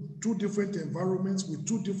in two different environments with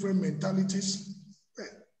two different mentalities.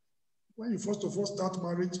 When you first of all start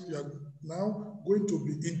marriage, you are now going to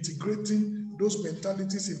be integrating those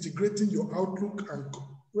mentalities, integrating your outlook, and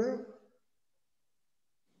well,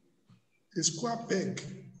 a square peg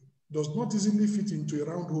does not easily fit into a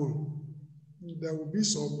round hole. There will be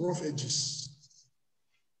some rough edges.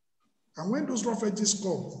 And when those rough edges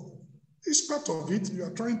come, it's part of it. You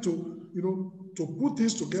are trying to, to put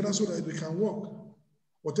things together so that they can work.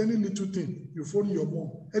 But any little thing, you phone your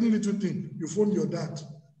mom. Any little thing, you phone your dad.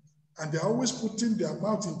 And they're always putting their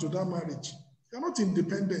mouth into that marriage. You're not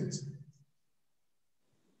independent.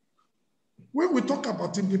 When we talk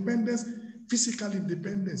about independence, physical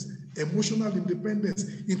independence, emotional independence,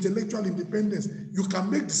 intellectual independence, you can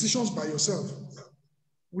make decisions by yourself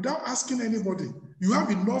without asking anybody. You have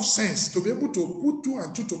enough sense to be able to put two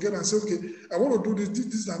and two together and say, okay, I want to do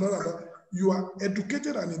this and that. You are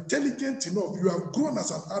educated and intelligent enough. You have grown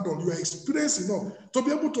as an adult. You are experienced enough to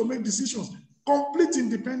be able to make decisions. Complete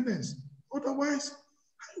independence. Otherwise,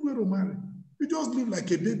 how are you going to marry? You just live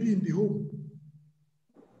like a baby in the home.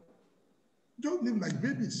 You just live like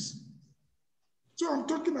babies. So I'm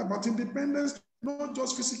talking about independence, not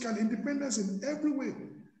just physical independence in every way.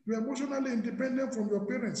 You're emotionally independent from your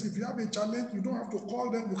parents. If you have a challenge, you don't have to call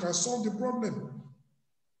them. You can solve the problem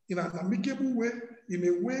in an amicable way, in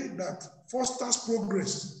a way that fosters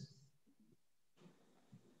progress.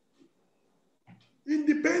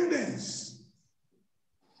 Independence.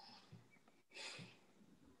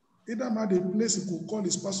 Adam had a place he could call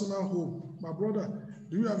his personal home. My brother,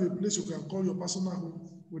 do you have a place you can call your personal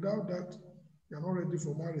home? Without that, you're not ready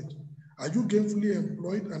for marriage. Are you gainfully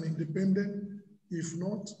employed and independent? If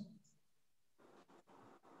not,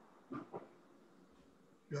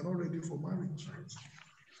 you are not ready for marriage.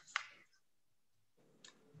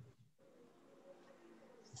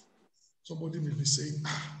 Somebody may be saying,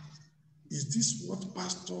 is this what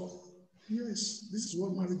pastor? Yes, this is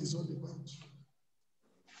what marriage is all about.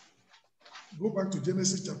 Go back to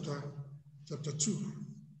Genesis chapter 2.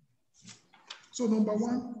 So number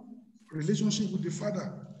one, relationship with the Father.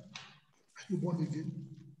 Are you born again?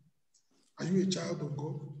 Are you a child of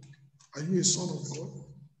God? Are you a son of God?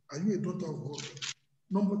 Are you a daughter of God?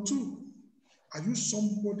 Number two, are you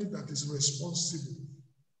somebody that is responsible?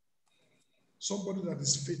 Somebody that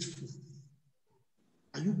is faithful?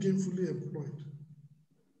 Are you gainfully employed?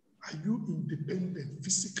 Are you independent,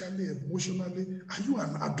 physically, emotionally? Are you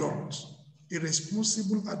an adult, a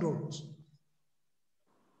responsible adult?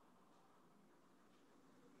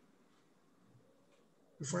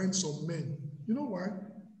 You find some men, you know why?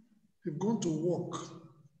 They've gone to work.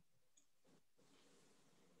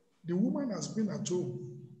 The woman has been at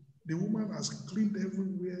home. The woman has cleaned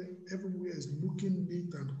everywhere. Everywhere is looking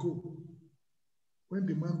neat and cool. When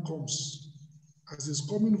the man comes, as he's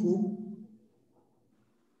coming home,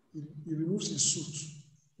 he removes his suit.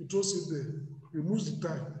 He throws it there. Removes the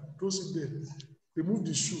tie. Throws it there. Removes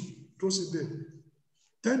the shoe. Throws it there.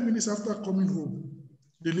 10 minutes after coming home,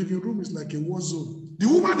 the living room is like a war zone. The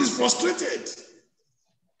woman is frustrated.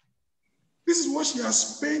 This is what she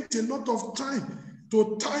has spent a lot of time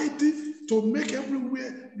to tidy, to make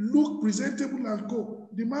everywhere look presentable and go.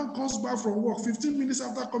 The man comes back from work. 15 minutes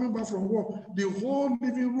after coming back from work, the whole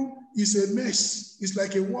living room is a mess. It's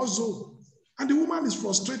like a war zone. And the woman is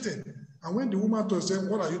frustrated. And when the woman tells her,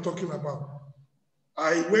 what are you talking about?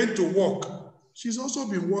 I went to work. She's also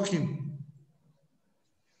been working.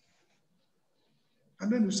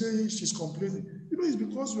 And then you say she's complaining. You know, it's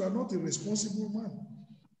because you are not a responsible man.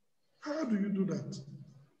 How do you do that?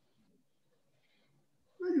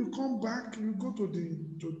 When you come back, you go to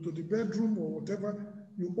the bedroom or whatever,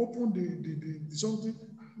 you open the something,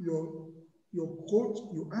 your coat,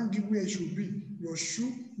 you hang it where it should be. Your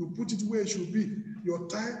shoe, you put it where it should be. Your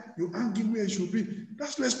tie, you hang it where it should be.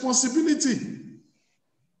 That's responsibility.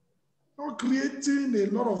 Not creating a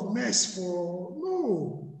lot of mess for,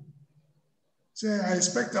 no. Say, I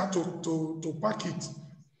expect her to pack it.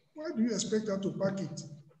 Why do you expect her to pack it?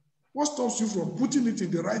 What stops you from putting it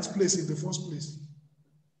in the right place in the first place?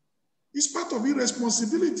 It's part of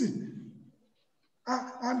irresponsibility.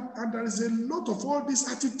 And there is a lot of all these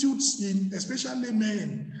attitudes in especially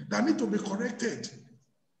men that need to be corrected.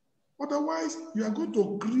 Otherwise, you are going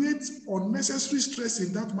to create unnecessary stress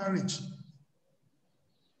in that marriage.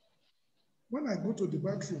 When I go to the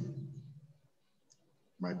bathroom,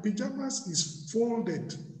 My pajamas is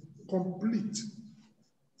folded, complete,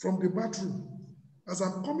 from the bathroom. As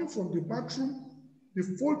I'm coming from the bathroom, the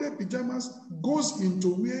folded pajamas goes into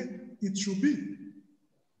where it should be.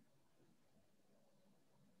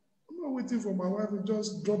 I'm not waiting for my wife to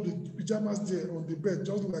just drop the pajamas there on the bed,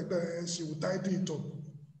 just like that, and she will tidy it up.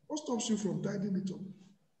 What stops you from tidying it up?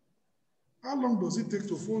 How long does it take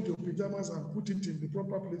to fold your pajamas and put it in the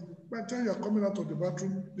proper place? By the time you are coming out of the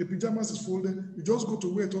bathroom, the pajamas is folded. You just go to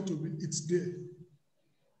where it ought to be. It's there.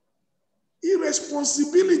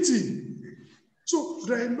 Irresponsibility. So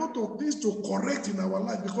there are a lot of things to correct in our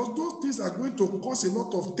life because those things are going to cause a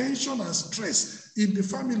lot of tension and stress in the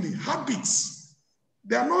family. Habits.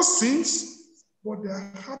 They are not sins, but they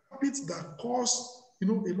are habits that cause, a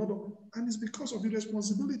lot of, and it's because of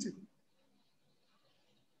irresponsibility.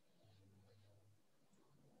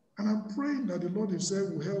 And I'm praying that the Lord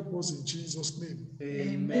himself will help us in Jesus' name.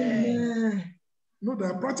 Amen.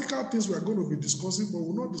 There are practical things we are going to be discussing, but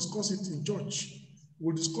we'll not discuss it in church.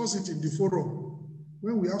 We'll discuss it in the forum.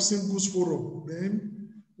 When we have singles forum,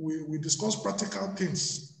 then we discuss practical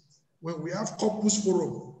things. When we have couples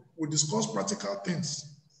forum, we discuss practical things.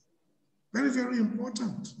 Very, very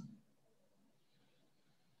important.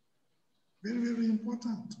 Very, very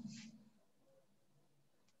important.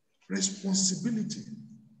 Responsibility.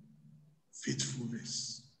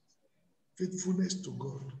 Faithfulness. Faithfulness to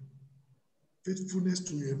God. Faithfulness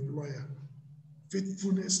to your employer.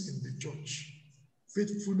 Faithfulness in the church.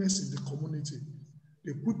 Faithfulness in the community.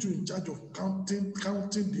 They put you in charge of counting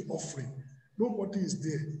the offering. Nobody is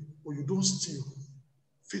there, but you don't steal.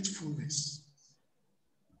 Faithfulness.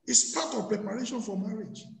 It's part of preparation for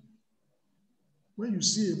marriage. When you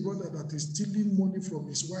see a brother that is stealing money from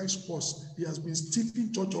his wife's purse, he has been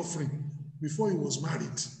stealing church offering before he was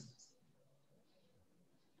married.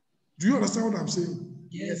 Do you understand what I'm saying?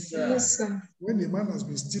 Yes, sir. Yes, sir. When a man has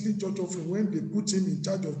been stealing church offering, when they put him in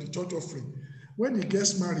charge of the church offering, when he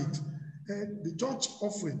gets married, the church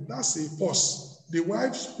offering, that's a purse. The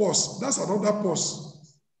wife's purse, that's another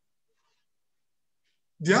purse.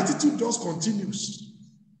 The attitude just continues.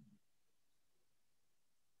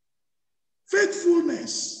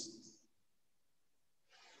 Faithfulness.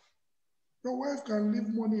 Your wife can leave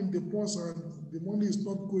money in the purse and the money is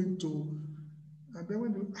not going to, and then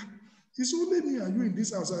when you, it's only me and you in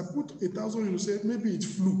this house. I put 1,000, you say, maybe it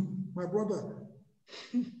flew. My brother,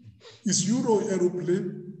 it's Euro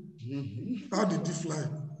aeroplane. How did it fly?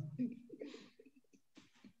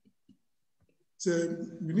 So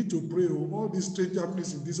we need to pray. All these strange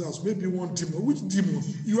happenings in this house, maybe one demon. Which demon?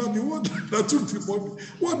 You are the one that took the money.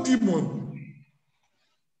 What demon?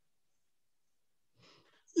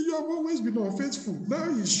 You have always been unfaithful.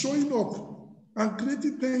 Now he's showing up and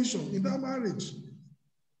creating tension in that marriage.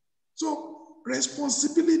 So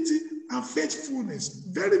responsibility and faithfulness,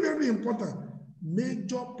 very, very important.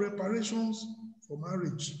 Major preparations for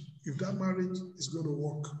marriage, if that marriage is going to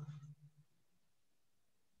work.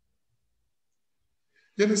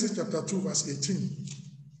 Genesis chapter 2, verse 18.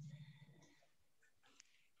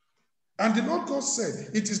 And the Lord God said,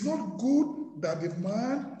 it is not good that the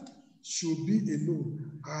man should be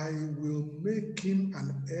alone. I will make him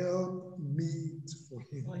an helpmeet for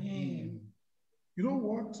him. You know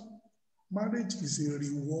what? Marriage is a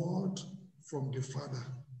reward from the Father.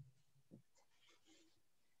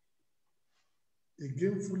 A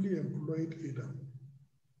gainfully employed Adam,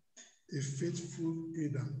 a faithful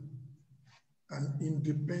Adam, an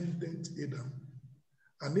independent Adam,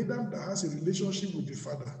 an Adam that has a relationship with the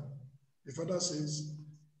Father. The Father says,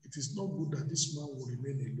 it is not good that this man will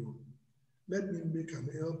remain alone. Let me make an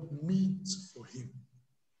helpmeet for him.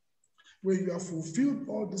 When you have fulfilled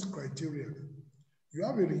all these criteria, you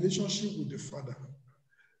have a relationship with the Father.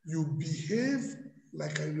 You behave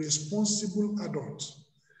like a responsible adult.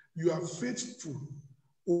 You are faithful,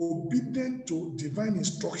 obedient to divine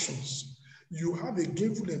instructions. You have a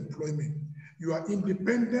gainful employment. You are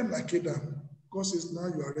independent like Adam. God says, now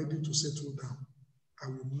you are ready to settle down. I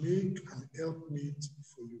will make an helpmeet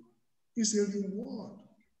for you. It's a reward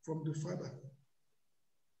from the Father.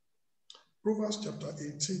 Proverbs chapter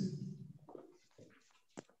 18.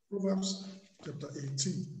 Proverbs chapter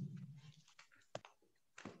 18.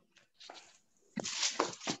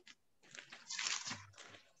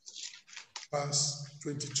 Verse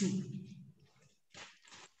 22.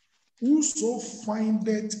 Whoso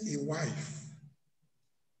findeth a wife,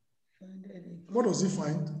 what does he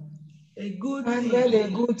find? A good thing. A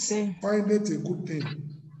good thing. Findeth a good thing,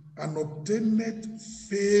 and obtaineth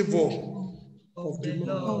favor of the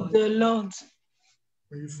Lord. Of the Lord.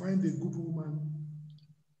 When you find a good woman,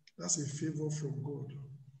 that's a favor from God.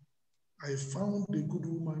 I found a good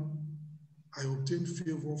woman. I obtained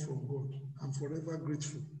favor from God. I'm forever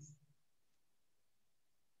grateful.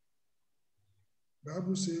 The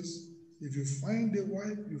Bible says, if you find a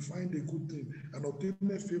wife, you find a good thing and obtain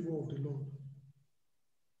the favor of the Lord.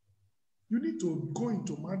 You need to go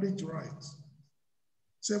into marriage right.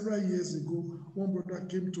 Several years ago, one brother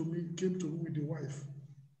came to me with a wife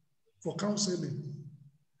for counseling.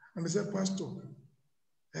 And he said, Pastor,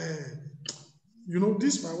 you know,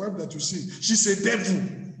 this my wife that you see, she's a devil.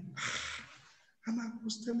 And I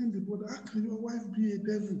was telling the brother, how can your wife be a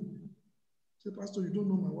devil? He said, Pastor, you don't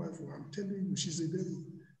know my wife. I'm telling you, she's a devil.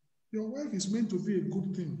 Your wife is meant to be a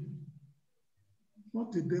good thing,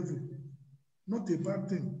 not a devil, not a bad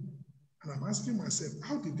thing. And I'm asking myself,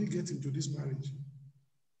 how did they get into this marriage?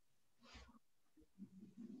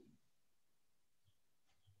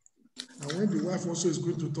 And when the wife also is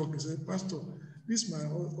going to talk, he said, Pastor, this is my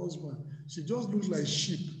husband. She just looks like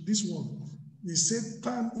sheep. This one is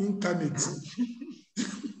Satan incarnate.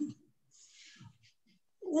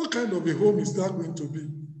 What kind of a home is that going to be?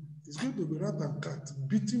 It's going to be rat and cat,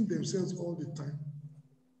 beating themselves all the time.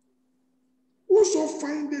 Whoso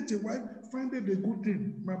findeth a wife, findeth a good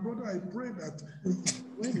thing. My brother, I pray that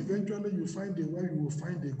when eventually you find a wife, you will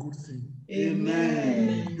find a good thing.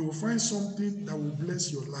 Amen. You will find something that will bless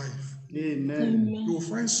your life. Amen. You will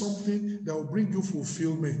find something that will bring you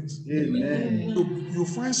fulfillment. Amen. You'll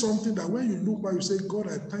find something that when you look back, you say, God,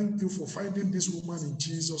 I thank you for finding this woman in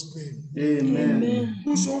Jesus' name. Amen.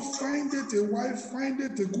 Whoso findeth a wife,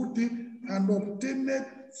 findeth a good thing, and obtaineth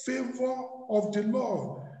favor of the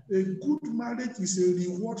Lord. A good marriage is a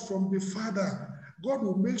reward from the Father. God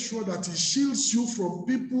will make sure that he shields you from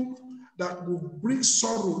people that will bring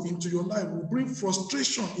sorrow into your life, will bring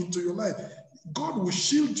frustration into your life. God will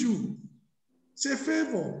shield you. Say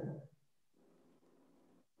favor.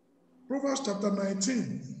 Proverbs chapter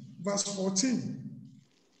 19, verse 14.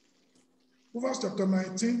 Proverbs chapter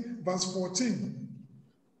 19, verse 14.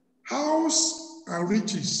 House and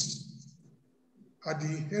riches are the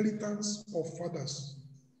inheritance of fathers,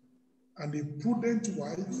 and a prudent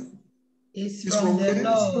wife is from the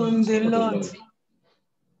Lord. From the Lord.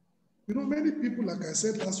 You know, many people, like I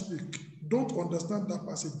said last week, don't understand that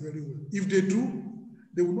passage very well. If they do,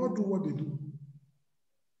 they will not do what they do.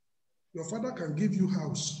 Your father can give you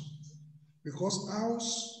house, because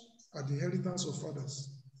house are the inheritance of fathers.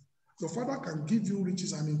 Your father can give you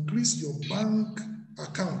riches and increase your bank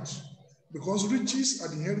account, because riches are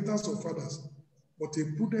the inheritance of fathers. But a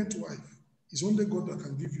prudent wife, is only God that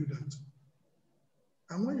can give you that.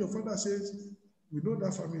 And when your father says, we know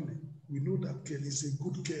that family, we know that girl is a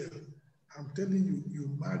good girl, I'm telling you,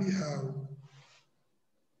 you marry her,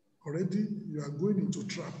 already you are going into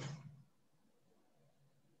trap.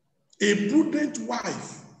 A prudent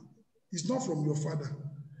wife is not from your father.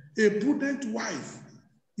 A prudent wife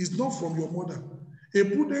is not from your mother. A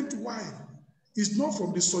prudent wife is not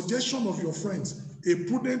from the suggestion of your friends. A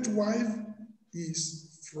prudent wife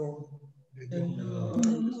is from the Lord.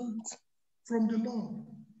 From the Lord.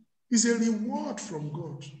 It's a reward from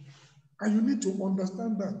God. And you need to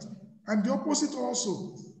understand that. And the opposite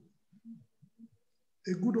also.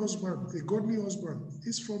 A good husband, a godly husband,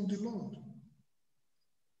 is from the Lord.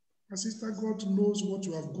 My sister, God knows what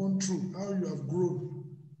you have gone through, how you have grown,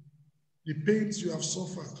 the pains you have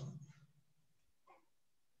suffered.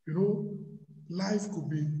 You know, life could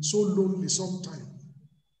be so lonely sometimes.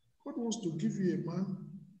 God wants to give you a man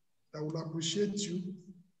that will appreciate you,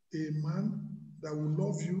 a man that will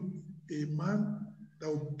love you, a man that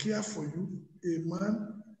will care for you, a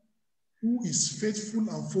man who is faithful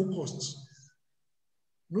and focused.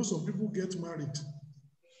 You know, some people get married,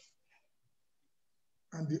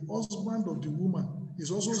 and the husband of the woman is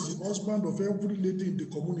also the husband of every lady in the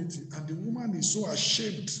community, and the woman is so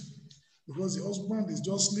ashamed because the husband is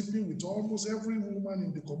just sleeping with almost every woman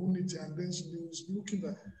in the community, and then she is looking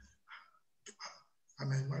at,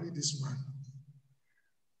 and I married this man.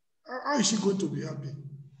 How is she going to be happy?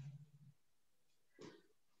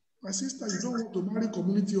 My sister, you don't want to marry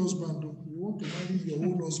community husband, though. You want to marry your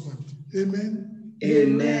own husband. Amen.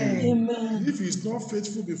 Amen. And if he's not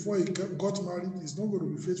faithful before he got married, he's not going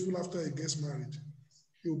to be faithful after he gets married.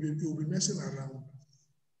 He'll be messing around,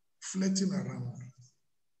 flirting around.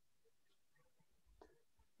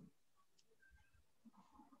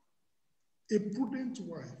 A prudent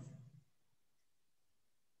wife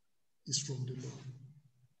is from the Lord.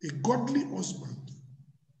 A godly husband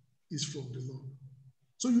is from the Lord.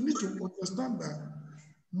 So you need to understand that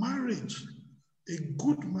marriage, a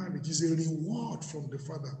good marriage, is a reward from the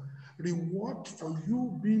Father. reward for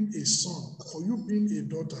you being a son, for you being a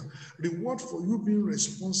daughter, reward for you being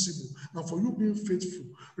responsible, and for you being faithful,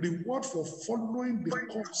 reward for following the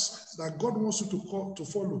course that God wants you to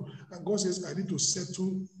follow. And God says, I need to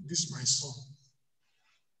settle this, my son.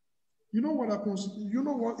 You know what happens? You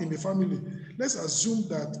know what, in the family, let's assume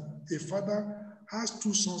that a father has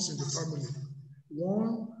two sons in the family.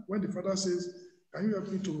 One, when the father says, can you help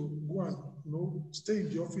me to go and stay in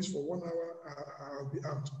the office for 1 hour, I'll be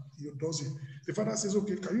out. He does it. The father says,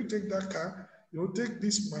 okay, can you take that car? Take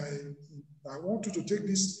this, I want you to take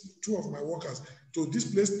these two of my workers to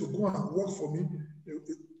this place to go and work for me.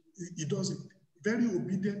 He does it. Very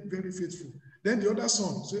obedient, very faithful. Then the other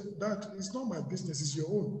son said, that it's not my business, it's your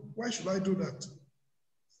own. Why should I do that?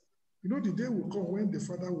 The day will come when the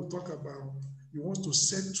father will talk about he wants to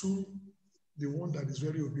settle the one that is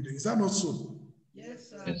very obedient. Is that not so? Yes,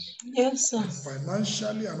 sir. Yes. Yes, sir.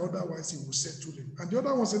 Financially and otherwise, he will settle him. And the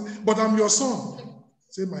other one said, but I'm your son.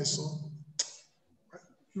 Say, my son,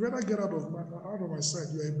 you better get out of my sight.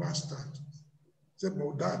 You're a bastard. Say,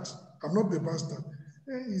 but dad, I'm not the bastard.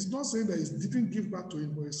 He's not saying that he didn't give back to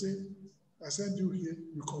him, but he's saying, I sent you here,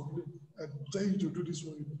 you complain. I tell you to do this for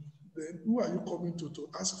you. Then who are you coming to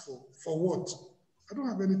ask for? For what? I don't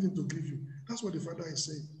have anything to give you. That's what the father is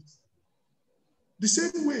saying. The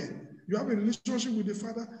same way, you have a relationship with the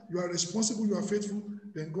father, you are responsible, you are faithful,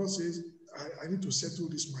 then God says, I need to settle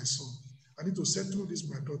this, my son. I need to settle this,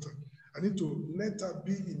 my daughter. I need to let her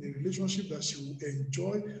be in a relationship that she will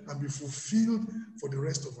enjoy and be fulfilled for the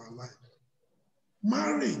rest of her life.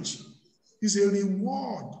 Marriage is a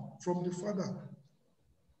reward from the father.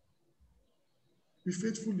 Be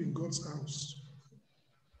faithful in God's house.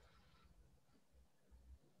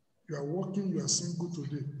 You are working, you are single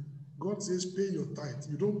today. God says, pay your tithe.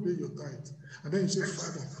 You don't pay your tithe. And then you say,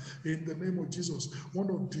 Father, in the name of Jesus, one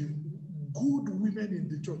of the good women in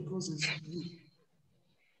the church, God says,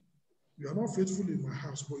 you are not faithful in my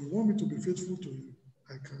house, but you want me to be faithful to you.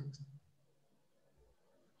 I can't.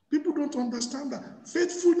 People don't understand that.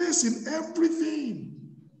 Faithfulness in everything.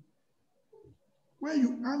 When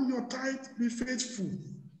you earn your tithe, be faithful.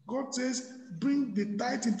 God says, bring the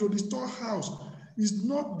tithe into the storehouse. It's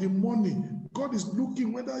not the money. God is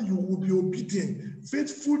looking whether you will be obedient.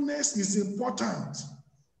 Faithfulness is important.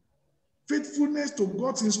 Faithfulness to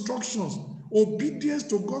God's instructions, obedience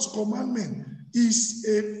to God's commandment is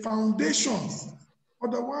a foundation.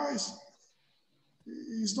 Otherwise,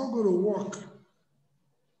 it's not going to work.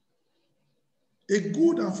 A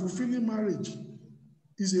good and fulfilling marriage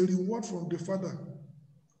is a reward from the Father.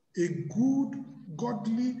 A good,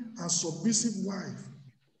 godly, and submissive wife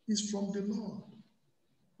is from the Lord.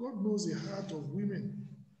 God knows the heart of women.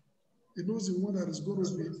 He knows the one that is going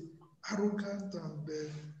to be arrogant and,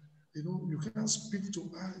 you can't speak to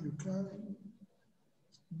her, you can't,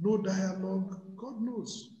 no dialogue. God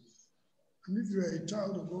knows. And if you are a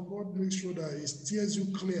child of God, God makes sure that He steers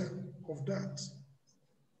you clear of that.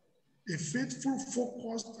 A faithful,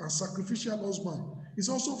 focused, and sacrificial husband is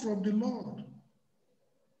also from the Lord.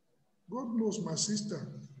 God knows, my sister,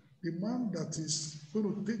 the man that is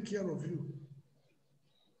going to take care of you.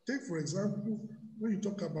 Take, for example, when you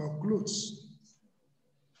talk about clothes.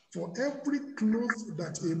 For every cloth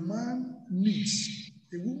that a man needs,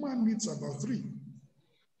 a woman needs about 3.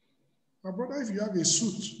 My brother, if you have a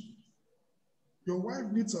suit, your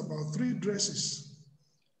wife needs about 3 dresses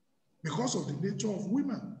because of the nature of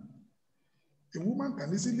women. A woman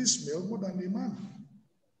can easily smell more than a man,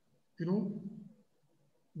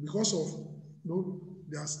 because of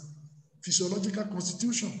their physiological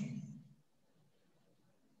constitution.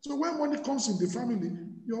 So when money comes in the family,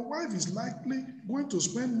 your wife is likely going to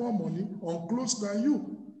spend more money on clothes than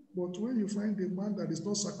you. But when you find a man that is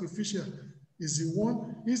not sacrificial, is the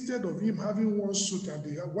one, instead of him having 1 suit and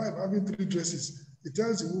the wife having 3 dresses, he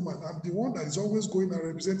tells the woman, I'm the one that is always going and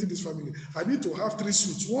representing this family. I need to have 3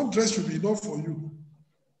 suits. 1 dress should be enough for you,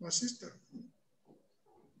 my sister.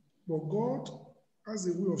 But God has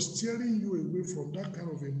a way of steering you away from that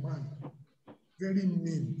kind of a man. Very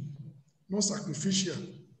mean, not sacrificial,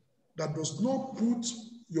 that does not put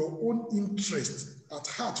your own interest at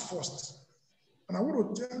heart first. And I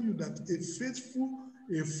want to tell you that a faithful,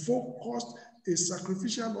 a focused, a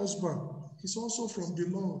sacrificial husband is also from the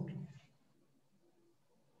Lord.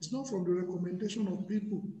 It's not from the recommendation of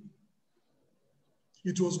people.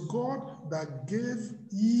 It was God that gave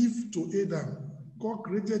Eve to Adam. God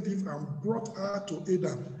created Eve and brought her to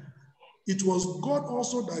Adam. It was God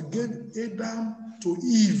also that gave Adam to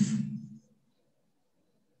Eve.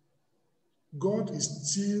 God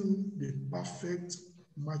is still the perfect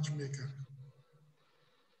matchmaker.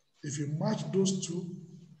 If you match those two,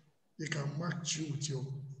 He can match you with your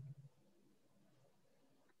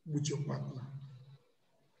with your partner.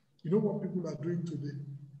 You know what people are doing today?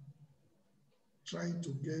 Trying to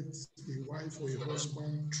get a wife or a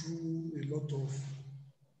husband through a lot of.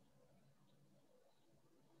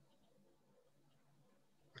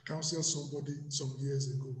 I counseled somebody some years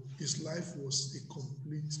ago. His life was a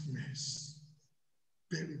complete mess.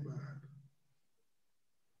 Very bad.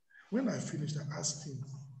 When I finished, I asked him,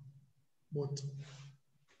 but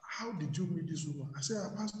how did you meet this woman? I said,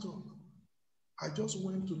 Pastor, I just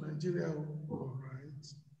went to Nigeria, all right.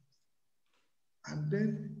 And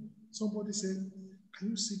then somebody said, can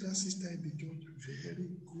you see that sister in the church? Very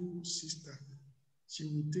good sister. She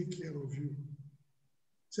will take care of you.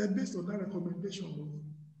 Said, based on that recommendation,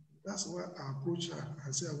 that's why I approached her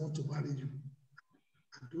and said, I want to marry you.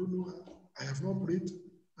 I don't know her. I have not prayed.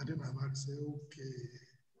 And then I married. Say, okay.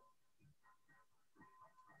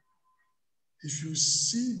 If you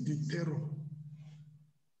see the terror,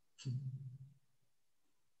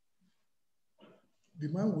 the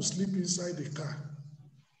man will sleep inside the car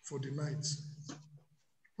for the night.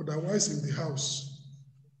 Otherwise, in the house,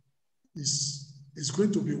 is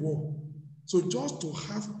going to be war. So just to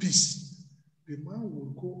have peace, the man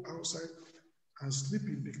will go outside and sleep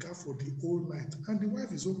in the car for the whole night. And the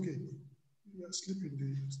wife is okay. You are sleeping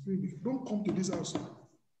in the don't come to this house.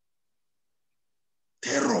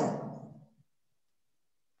 Terror.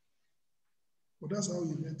 But that's how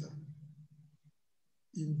he met her.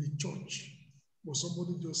 In the church. But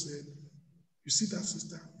somebody just said, you see that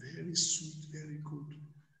sister? Very sweet, very good.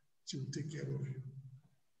 She will take care of you.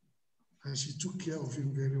 And she took care of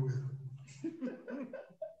him very well.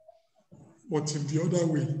 But in the other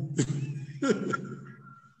way.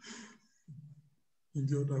 In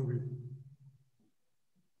the other way.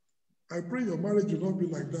 I pray your marriage will not be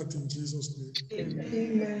like that in Jesus' name.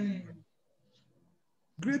 Amen.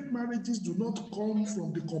 Great marriages do not come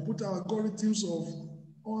from the computer algorithms of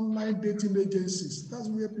online dating agencies. That's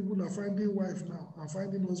where people are finding wife now and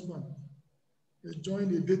finding husband. They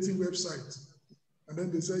join a dating website and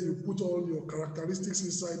then they say you put all your characteristics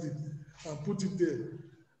inside it and put it there.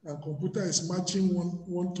 And computer is matching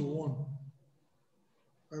one to one.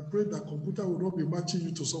 I pray that computer will not be matching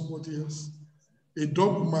you to somebody else. A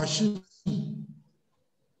dump machine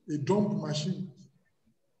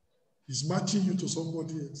is matching you to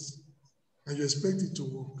somebody else, and you expect it to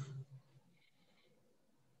work.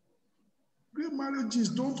 Great marriages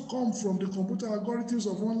don't come from the computer algorithms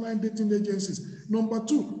of online dating agencies. Number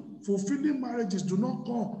two, fulfilling marriages do not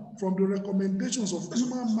come from the recommendations of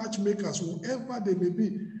human matchmakers, whoever they may be.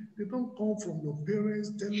 They don't come from your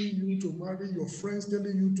parents telling you to marry, your friends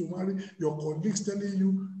telling you to marry, your colleagues telling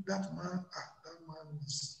you that man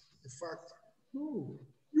is a fact. No,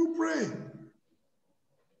 you pray.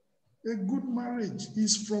 A good marriage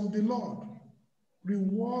is from the Lord.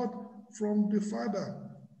 Reward from the Father.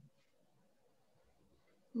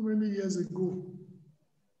 Many years ago,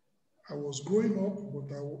 I was growing up,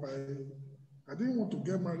 but I didn't want to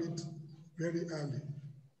get married very early.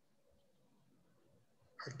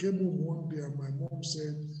 I came home one day and my mom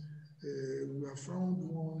said, we have found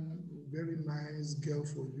one very nice girl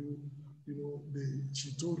for you. You know,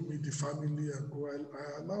 she told me the family, and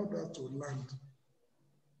I allowed her to land.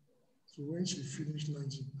 So when she finished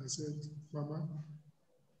lunching, I said, Mama,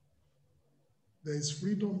 there is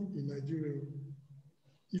freedom in Nigeria.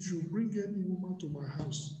 If you bring any woman to my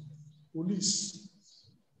house, police,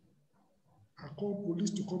 I call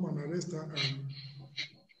police to come and arrest her,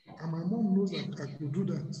 and my mom knows that I could do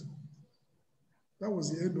that. That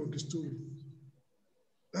was the end of the story.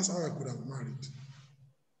 That's how I could have married.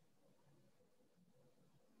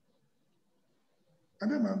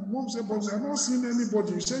 And then my mom said, but we are not seeing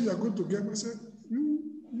anybody. You say you are going to get married. I said,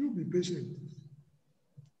 you be patient.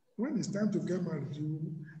 When it's time to get married,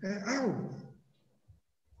 how?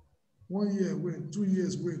 1 year wait, 2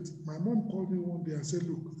 years wait. My mom called me one day and said,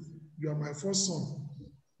 look, you are my first son.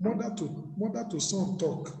 Mother to son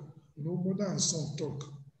talk. You know, mother and son talk.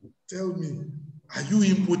 Tell me, are you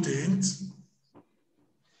impotent?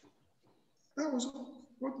 That was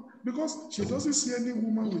what, because she doesn't see any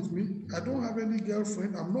woman with me. I don't have any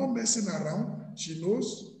girlfriend. I'm not messing around. She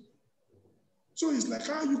knows. So it's like,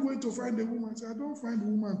 how are you going to find a woman? I say, I don't find a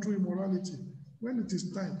woman through immorality. When it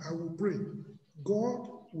is time, I will pray. God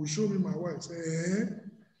will show me my wife. Say,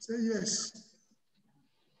 Say yes.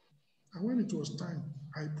 And when it was time,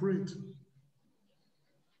 I prayed.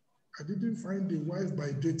 I didn't find a wife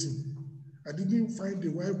by dating. I didn't find a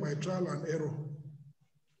wife by trial and error.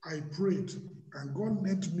 I prayed, and God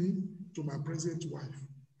led me to my present wife.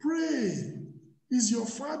 Pray. He's your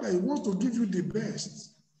father. He wants to give you the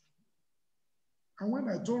best. And when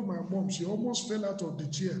I told my mom, she almost fell out of the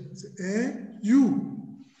chair. Say, you?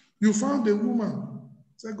 You found a woman.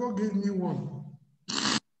 Say, God gave me one.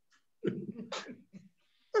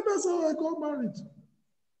 And that's how I got married.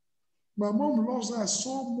 My mom loves her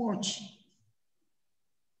so much.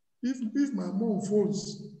 If my mom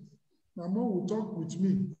phones, my mom will talk with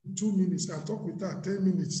me 2 minutes. I'll talk with her 10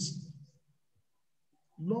 minutes.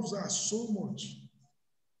 Loves her so much.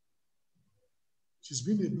 She's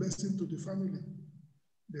been a blessing to the family.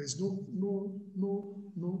 There's no.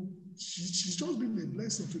 She's just been a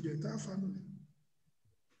blessing to the entire family.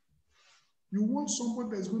 You want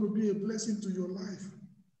somebody that's going to be a blessing to your life.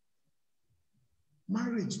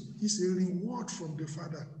 Marriage is a reward from the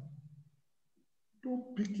Father.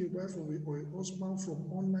 Don't pick a wife or a husband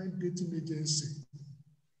from online dating agency.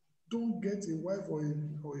 Don't get a wife or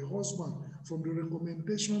a husband from the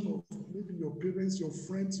recommendation of maybe your parents, your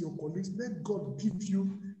friends, your colleagues. Let God give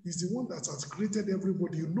you. He's the one that has created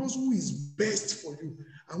everybody. He knows who is best for you.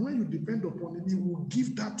 And when you depend upon him, he will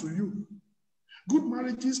give that to you. Good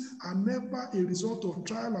marriages are never a result of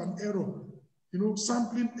trial and error.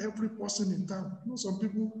 Sampling every person in town. Some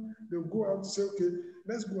people, they'll go out and say, okay,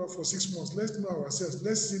 let's go out for 6 months. Let's know ourselves.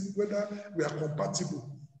 Let's see whether we are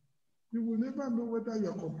compatible. You will never know whether you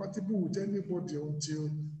are compatible with anybody until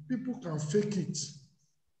people can fake it.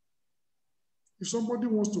 If somebody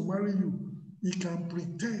wants to marry you, he can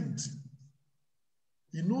pretend.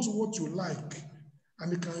 He knows what you like,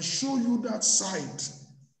 and he can show you that side.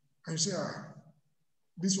 And you say,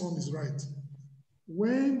 this one is right.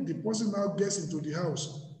 When the person now gets into the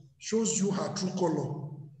house, shows you her true color,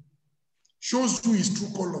 shows you his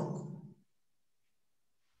true color.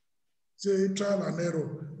 Say, trial and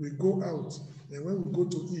error, we go out, and when we go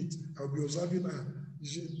to eat, I'll be observing her,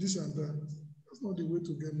 this and that. That's not the way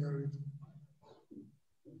to get married.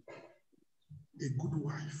 A good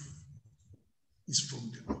wife is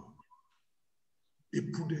from the Lord. A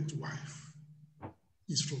prudent wife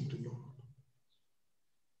is from the Lord.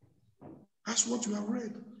 That's what you have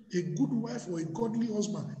read. A good wife or a godly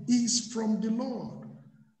husband is from the Lord.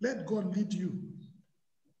 Let God lead you.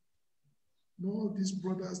 All these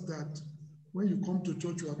brothers that when you come to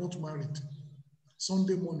church, you are not married.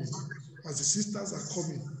 Sunday morning, as the sisters are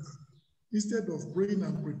coming, instead of praying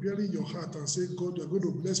and preparing your heart and saying, God, you're going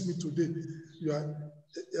to bless me today, you are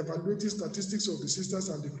evaluating statistics of the sisters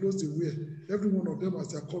and the clothes they wear. Every one of them as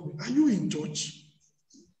they're coming. Are you in church?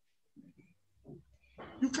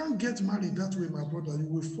 You can't get married that way, my brother. You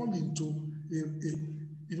will fall into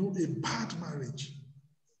a bad marriage.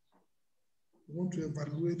 You want to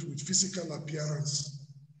evaluate with physical appearance.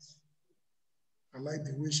 I like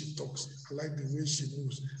the way she talks. I like the way she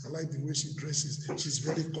moves. I like the way she dresses. She's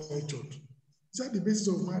very cultured. Is that the basis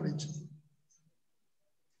of marriage?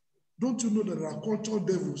 Don't you know that there are cultural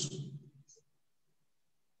devils?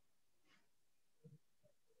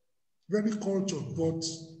 Very cultured, but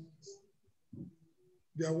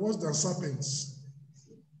they are worse than serpents.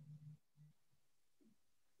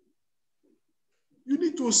 You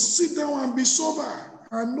need to sit down and be sober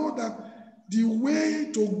and know that the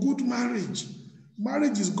way to good marriage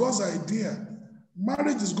is God's idea.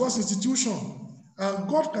 Marriage is God's institution. And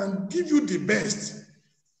God can give you the best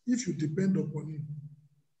if you depend upon him.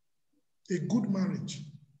 A good marriage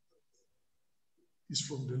is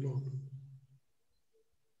from the Lord.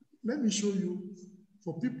 Let me show you,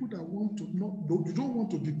 for people that want to you don't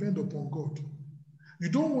want to depend upon God. You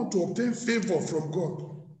don't want to obtain favor from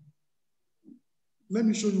God. Let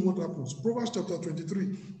me show you what happens. Proverbs chapter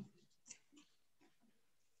 23.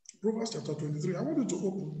 Proverbs chapter 23. I want you to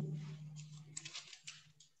open.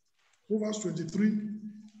 Proverbs 23,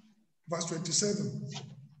 verse 27.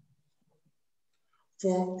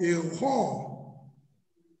 For a whore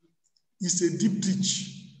is a deep ditch.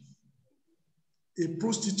 A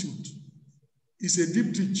prostitute is a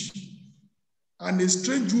deep ditch. And a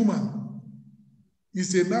strange woman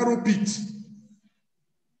is a narrow pit.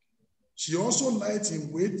 She also lies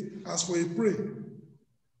in wait as for a prey.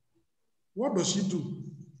 What does she do?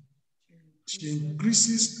 She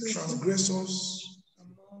increases transgressors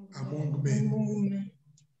among men.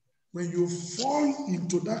 When you fall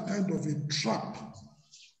into that kind of a trap,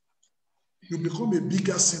 you become a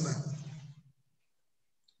bigger sinner.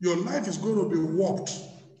 Your life is going to be warped.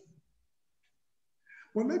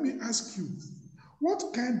 But let me ask you,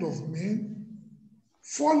 what kind of men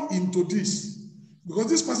fall into this? Because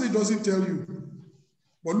this passage doesn't tell you.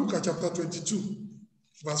 But look at chapter 22,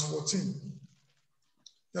 verse 14.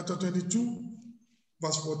 Chapter 22,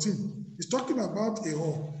 verse 14. It's talking about a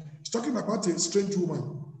whore. It's talking about a strange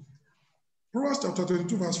woman. Proverbs chapter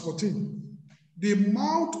 22, verse 14. The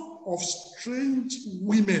mouth of strange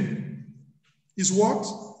women is what?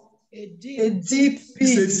 A deep pit.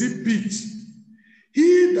 It's a deep pit.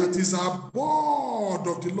 He that is abhorred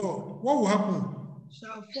of the Lord, what will happen?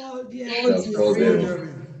 Shall fall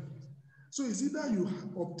Therein. So it's either you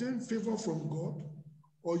obtain favor from God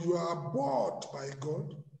or you are abhorred by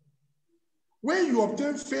God. When you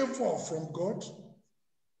obtain favor from God,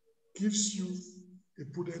 gives you a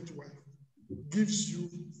prudent wife, gives you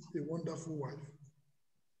a wonderful wife.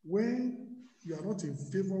 When you are not in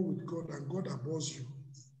favor with God and God abhors you,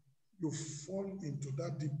 you fall into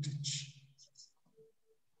that deep ditch.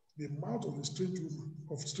 The mouth of a strange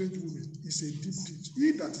woman is a deep ditch.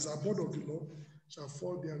 He that is abhorred of the Lord shall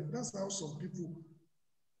fall there. That's how some people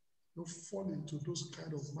fall into those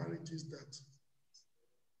kind of marriages that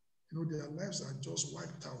their lives are just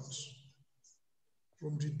wiped out.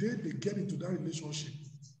 From the day they get into that relationship,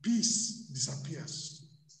 peace disappears.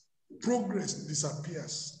 Progress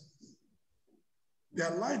disappears.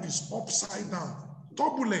 Their life is upside down,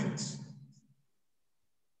 turbulent.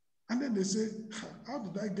 And then they say, how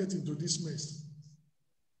did I get into this mess?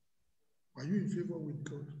 Were you in favor with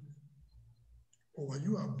God? Or were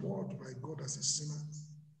you abhorred by God as a sinner?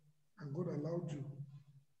 And God allowed you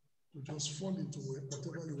to just fall into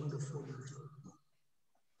whatever you want to fall into.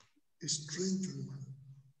 A strange woman,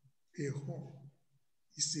 a whore,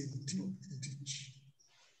 is a deep ditch.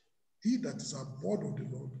 He that is abhorred of the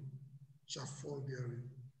Lord shall fall therein.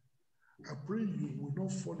 I pray you will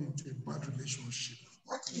not fall into a bad relationship.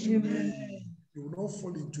 Amen. You will not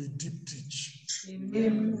fall into a deep ditch.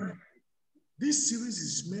 Amen. This series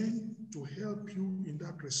is meant to help you in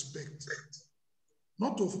that respect,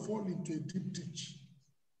 not to fall into a deep ditch.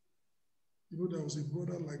 There was a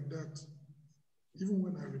brother like that. Even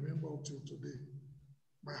when I remember up till today,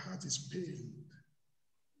 my heart is pained.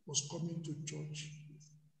 Was coming to church,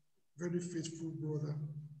 very faithful brother,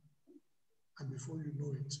 and before you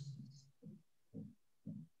know it,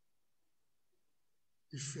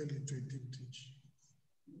 he fell into a deep ditch.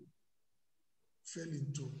 Fell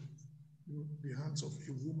into the hands of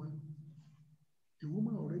a woman. The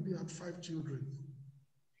woman already had 5 children.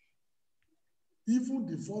 Even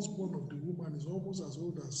the firstborn of the woman is almost as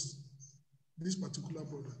old as this particular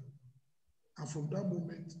brother. And from that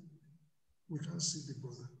moment, we can't see the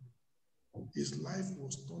brother. His life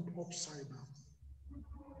was turned upside down.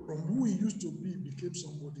 From who he used to be, became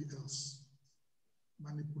somebody else.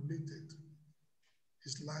 Manipulated.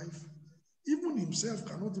 His life, even himself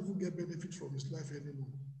cannot even get benefit from his life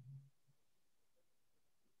anymore.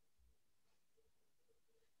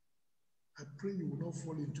 I pray you will not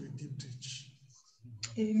fall into a deep ditch.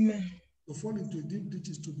 Amen. To fall into a deep ditch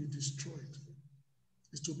is to be destroyed,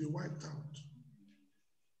 is to be wiped out.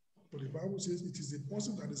 But the Bible says it is the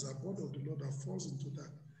person that is abhorred of the Lord that falls into that.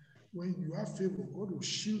 When you have favor, God will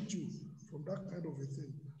shield you from that kind of a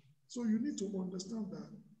thing. So you need to understand that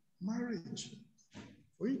marriage,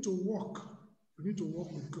 for it to work, you need to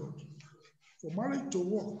work with God. For marriage to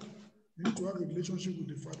work, you need to have a relationship with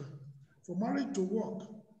the Father. For marriage to work,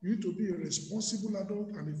 you need to be a responsible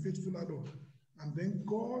adult and a faithful adult. And then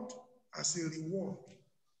God, as a reward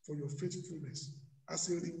for your faithfulness, as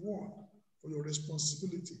a reward for your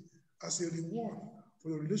responsibility, as a reward for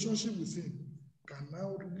your relationship with Him, can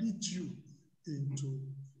now lead you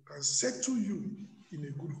can settle you in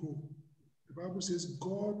a good home. The Bible says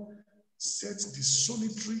God sets the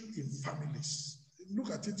solitary in families. Look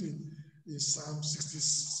at it in Psalm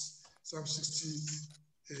 66, Psalm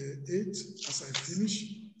 68, as I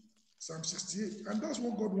finish, Psalm 68. And that's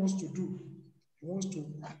what God wants to do. He wants to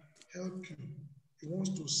help you. He wants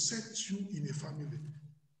to set you in a family.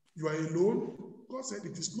 You are alone. God said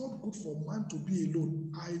it is not good for man to be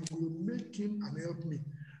alone. I will make him and help me.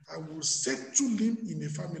 I will settle him in a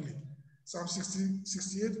family. Psalm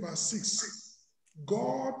 68 verse 6.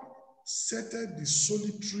 God settled the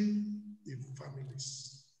solitary in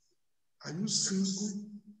families. Are you single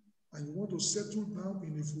and you want to settle down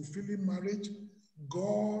in a fulfilling marriage?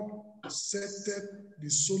 God settled the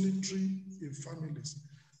solitary in families.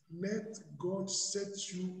 Let God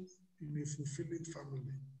set you in a fulfilling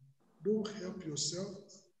family. Don't help yourself.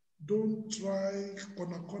 Don't try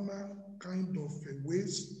corner kind of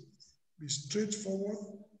ways. Be straightforward.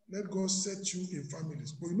 Let God set you in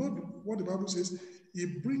families. But you know what the Bible says? He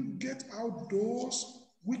bringeth out those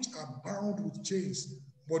which are bound with chains,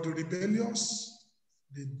 but the rebellious,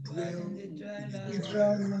 they dwell in the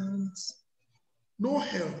dry lands. No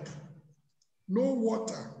help, no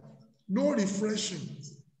water, no refreshing.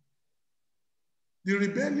 The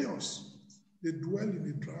rebellious, they dwell in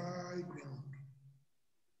the dry ground.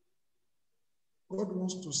 God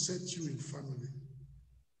wants to set you in family.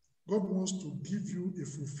 God wants to give you a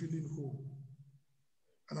fulfilling home.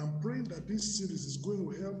 And I'm praying that this series is going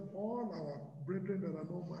to help all our brethren that are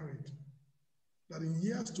not married, that in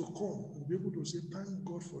years to come, we'll be able to say, thank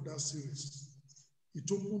God for that series. It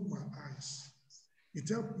opened my eyes. It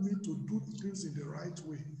helped me to do things in the right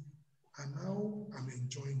way. And now I'm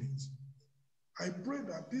enjoying it. I pray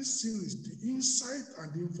that this series, the insight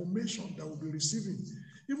and the information that we'll be receiving,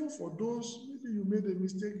 even for those, maybe you made a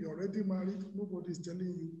mistake, you're already married, nobody is telling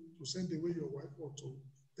you to send away your wife or to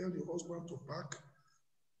tell your husband to pack.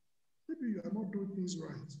 Maybe you are not doing things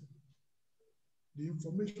right. The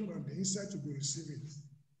information and the insight you'll be receiving,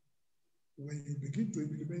 when you begin to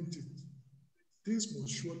implement it, things will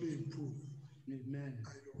surely improve. Amen.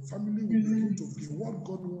 And your family will begin to be what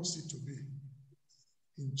God wants it to be.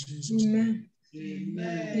 In Jesus' name.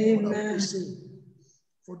 Amen. What I want to say,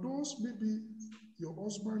 for those, maybe your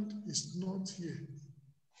husband is not here,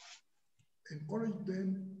 encourage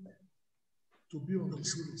them to be on the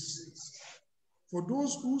series. For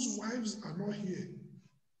those whose wives are not here,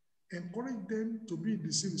 encourage them to be in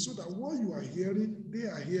the series so that what you are hearing, they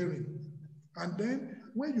are hearing. And then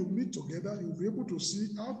when you meet together, you'll be able to see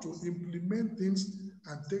how to implement things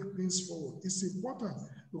and take things forward. It's important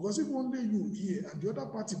because if only you hear and the other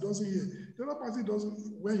party doesn't hear, the other party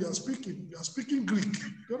doesn't, when you are speaking Greek,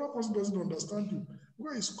 the other person doesn't understand you.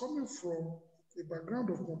 Where it's coming from a background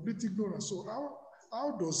of complete ignorance. So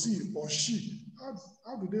how does he or she,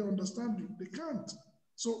 how do they understand you? They can't.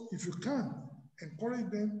 So if you can, encourage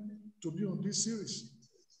them to be on this series.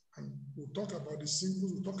 And we'll talk about the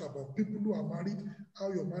singles, we'll talk about people who are married,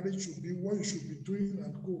 how your marriage should be, what you should be doing,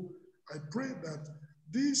 and go. I pray that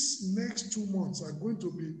these next 2 months are going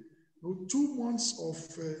to be 2 months of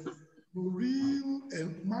real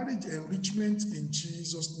marriage enrichment in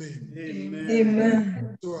Jesus' name. Amen.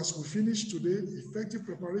 Amen. So as we finish today, effective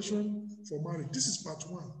preparation for marriage. This is part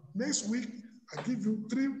 1. Next week, I'll give you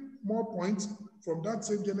 3 more points from that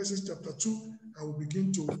same Genesis chapter 2, and we'll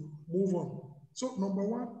begin to move on. So number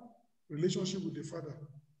 1, relationship with the Father.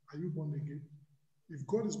 Are you born again? If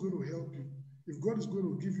God is going to help you, if God is going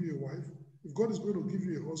to give you a wife, if God is going to give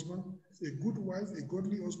you a husband, a good wife, a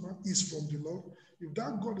godly husband is from the Lord. If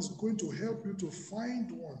that God is going to help you to find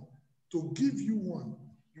one, to give you one,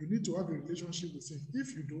 you need to have a relationship with him.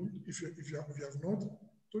 If you don't, if you have not,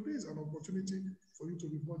 today is an opportunity for you to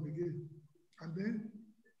be born again. And then,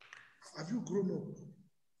 have you grown up?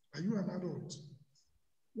 Are you an adult?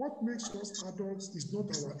 What makes us adults is not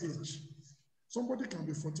our age. Somebody can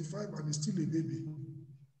be 45 and is still a baby.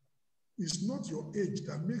 It's not your age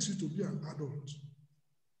that makes you to be an adult.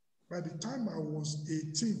 By the time I was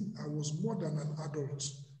 18, I was more than an adult.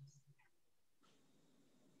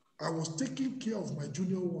 I was taking care of my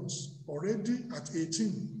junior ones already at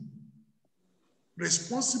 18.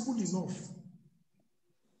 Responsible enough.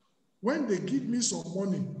 When they give me some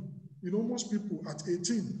money, most people at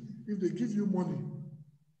 18, if they give you money,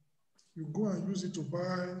 you go and use it to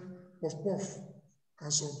buy puff-puff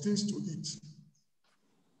and some things to eat.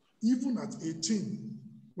 Even at 18,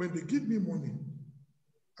 when they give me money,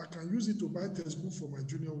 I can use it to buy textbook for my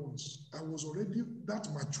junior ones. I was already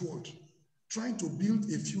that matured, trying to build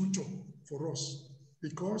a future for us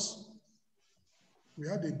because we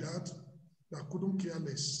had a dad that couldn't care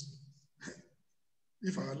less.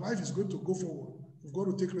 If our life is going to go forward, we've got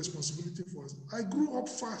to take responsibility for us. I grew up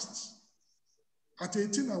fast. At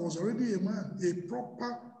 18, I was already a man, a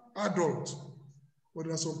proper adult. But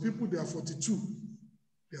there are some people, they are 42.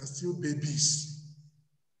 They are still babies.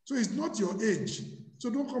 So it's not your age. So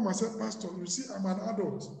don't come and say, Pastor, you see, I'm an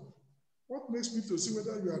adult. What makes me to see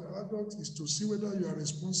whether you are an adult is to see whether you are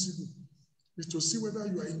responsible, is to see whether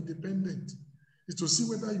you are independent, is to see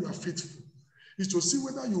whether you are faithful, is to see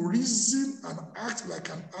whether you reason and act like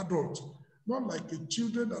an adult, not like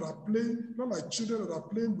children that are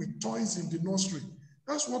playing with toys in the nursery.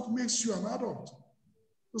 That's what makes you an adult.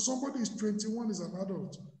 So somebody is 21 is an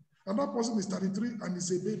adult. Another person is 33 and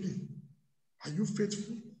is a baby. Are you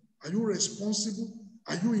faithful? Are you responsible?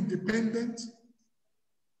 Are you independent?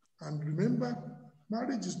 And remember,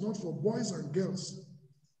 marriage is not for boys and girls.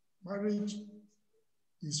 Marriage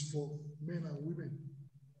is for men and women.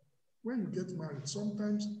 When you get married,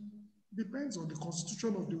 sometimes it depends on the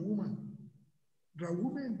constitution of the woman. There are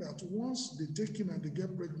women that once they take in and they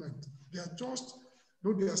get pregnant, they are just,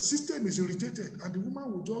 their system is irritated and the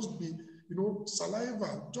woman will just be,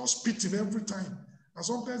 saliva, just spitting every time. And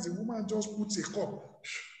sometimes the woman just puts a cup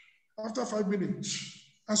after 5 minutes.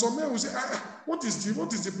 And some men will say, what is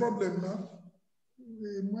the problem now?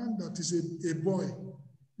 A man that is a boy,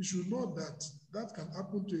 you should know that can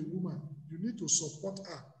happen to a woman. You need to support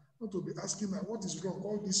her, not to be asking her, what is wrong?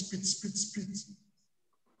 All this spit.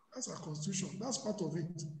 That's our constitution. That's part of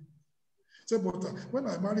it. Say, but when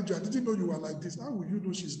I married you, I didn't know you were like this. How will you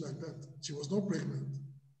know she's like that? She was not pregnant.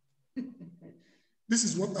 This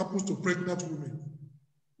is what happens to pregnant women.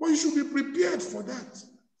 But you should be prepared for that.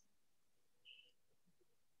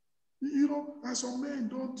 You know, as some men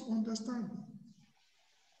don't understand.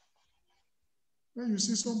 When you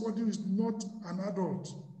see somebody who is not an adult,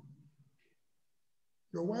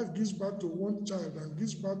 your wife gives birth to one child and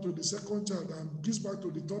gives birth to the second child and gives birth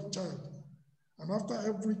to the third child. And after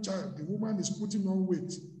every child, the woman is putting on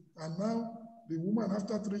weight. And now the woman,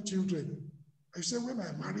 after 3 children, I say, when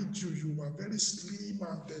I married you, you were very slim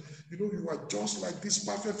and you were just like this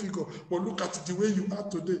perfect figure. But look at the way you are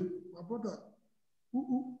today. My brother,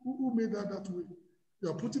 who made her that way? You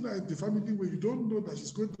are putting her in the family where you don't know that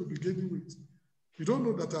she's going to be gaining weight. You don't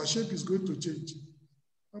know that her shape is going to change.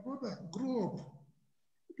 My brother, grow up.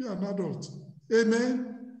 Be an adult.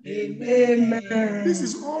 Amen? Amen. This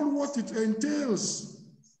is all what it entails.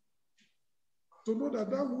 To know that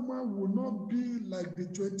that woman will not be like the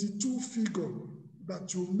 22 figure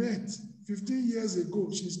that you met 15 years ago.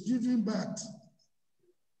 She's giving birth.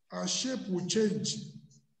 Her shape will change.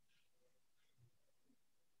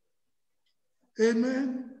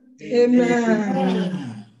 Amen?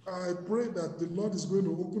 Amen. I pray that the Lord is going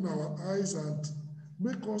to open our eyes and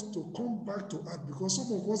make us to come back to earth, because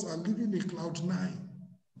some of us are living in cloud 9.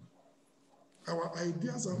 Our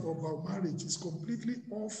ideas about marriage is completely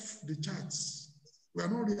off the charts. We are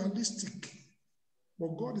not realistic.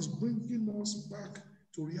 But God is bringing us back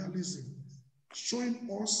to realism, showing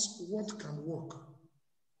us what can work.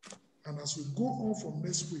 And as we go on from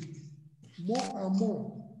next week, more and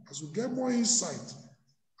more, as we get more insight,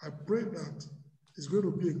 I pray that it's going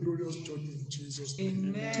to be a glorious journey in Jesus'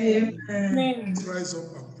 name. Amen. Let's rise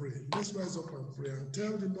up and pray. Let's rise up and pray and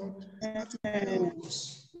tell the Lord that He will help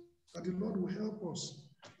us, that the Lord will help us,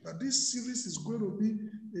 that this series is going to be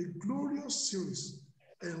a glorious series,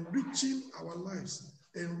 enriching our lives,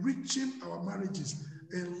 enriching our marriages,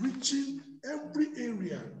 enriching every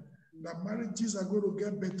area, that marriages are going to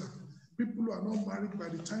get better. People who are not married, by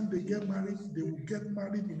the time they get married, they will get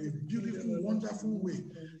married in a beautiful, wonderful way.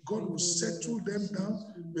 God will settle them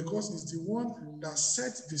down, because it's the one that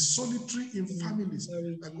sets the solitary in families,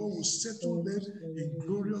 that God will settle them in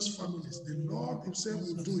glorious families. The Lord Himself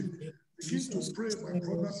will do it. Begin to pray, my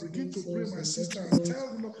brother. Begin to pray, my sister, and tell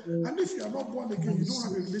the Lord. And if you are not born again, you don't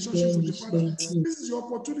have a relationship with the Father, this is your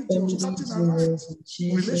opportunity of starting a right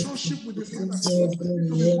relationship with the Father. You need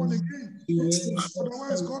to be born again.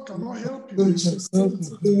 Otherwise, God cannot help you. You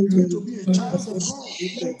need to be a child of God,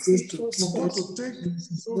 for God to take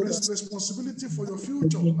responsibility for your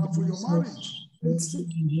future and for your marriage.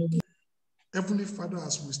 Heavenly Father,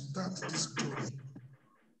 as we start this journey,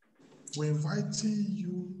 we're inviting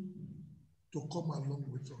you to come along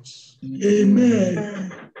with us.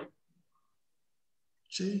 Amen.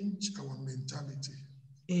 Change our mentality.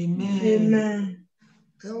 Amen.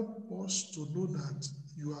 Help us to know that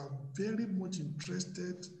you are very much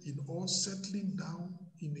interested in us settling down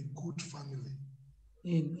in a good family.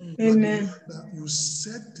 Amen. That you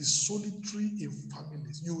set the solitary in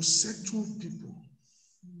families. You settle people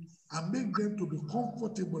and make them to be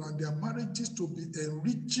comfortable and their marriages to be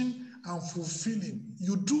enriching and fulfilling.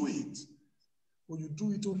 You do it. But you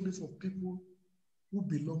do it only for people who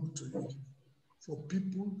belong to you, for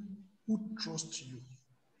people who trust you,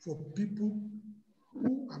 for people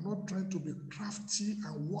who are not trying to be crafty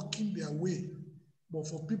and walking their way, but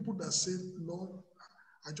for people that say, Lord,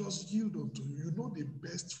 I just yield unto you. You know the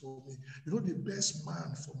best for me. You know the best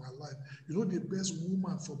man for my life. You know the best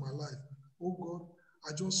woman for my life. Oh God,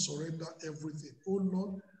 I just surrender everything. Oh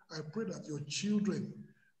Lord, I pray that your children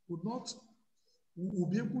will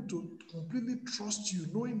be able to completely trust you,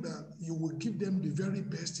 knowing that you will give them the very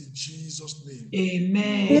best in Jesus' name.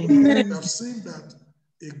 Amen. We have seen that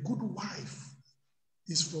a good wife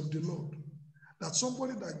is from the Lord. That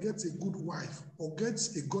somebody that gets a good wife or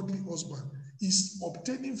gets a godly husband is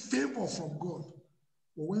obtaining favor from God.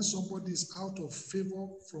 But when somebody is out of favor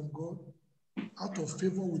from God, out of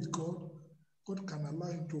favor with God, God can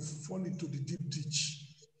allow him to fall into the deep ditch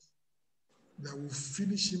that will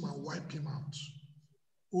finish him and wipe him out.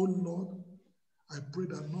 Oh Lord, I pray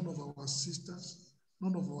that none of our sisters,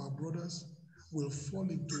 none of our brothers will fall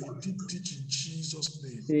into a deep ditch in Jesus'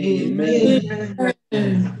 name. Amen.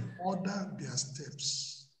 Order their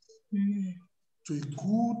steps to a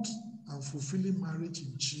good and fulfilling marriage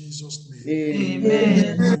in Jesus' name.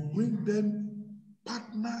 Amen. will bring them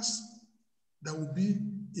partners that will be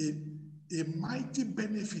a mighty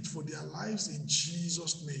benefit for their lives in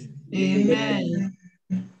Jesus' name. Amen.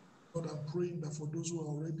 Lord, I'm praying that for those who are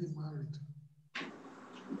already married,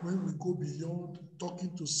 when we go beyond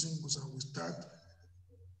talking to singles and we start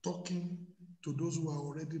talking to those who are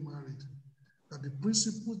already married, that the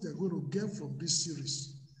principles they're going to get from this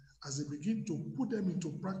series, as they begin to put them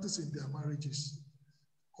into practice in their marriages,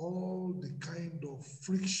 all the kind of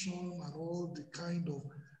friction and all the kind of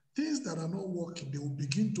things that are not working, they will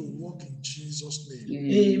begin to work in Jesus'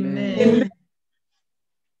 name. Amen.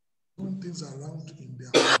 Turn things around in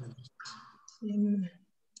their families. Amen.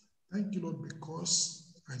 Thank you, Lord,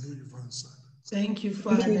 because I know you've answered. Thank you,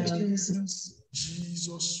 Thank you, Father. Jesus.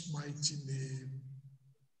 Jesus' mighty name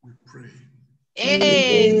we pray.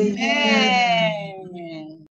 Amen.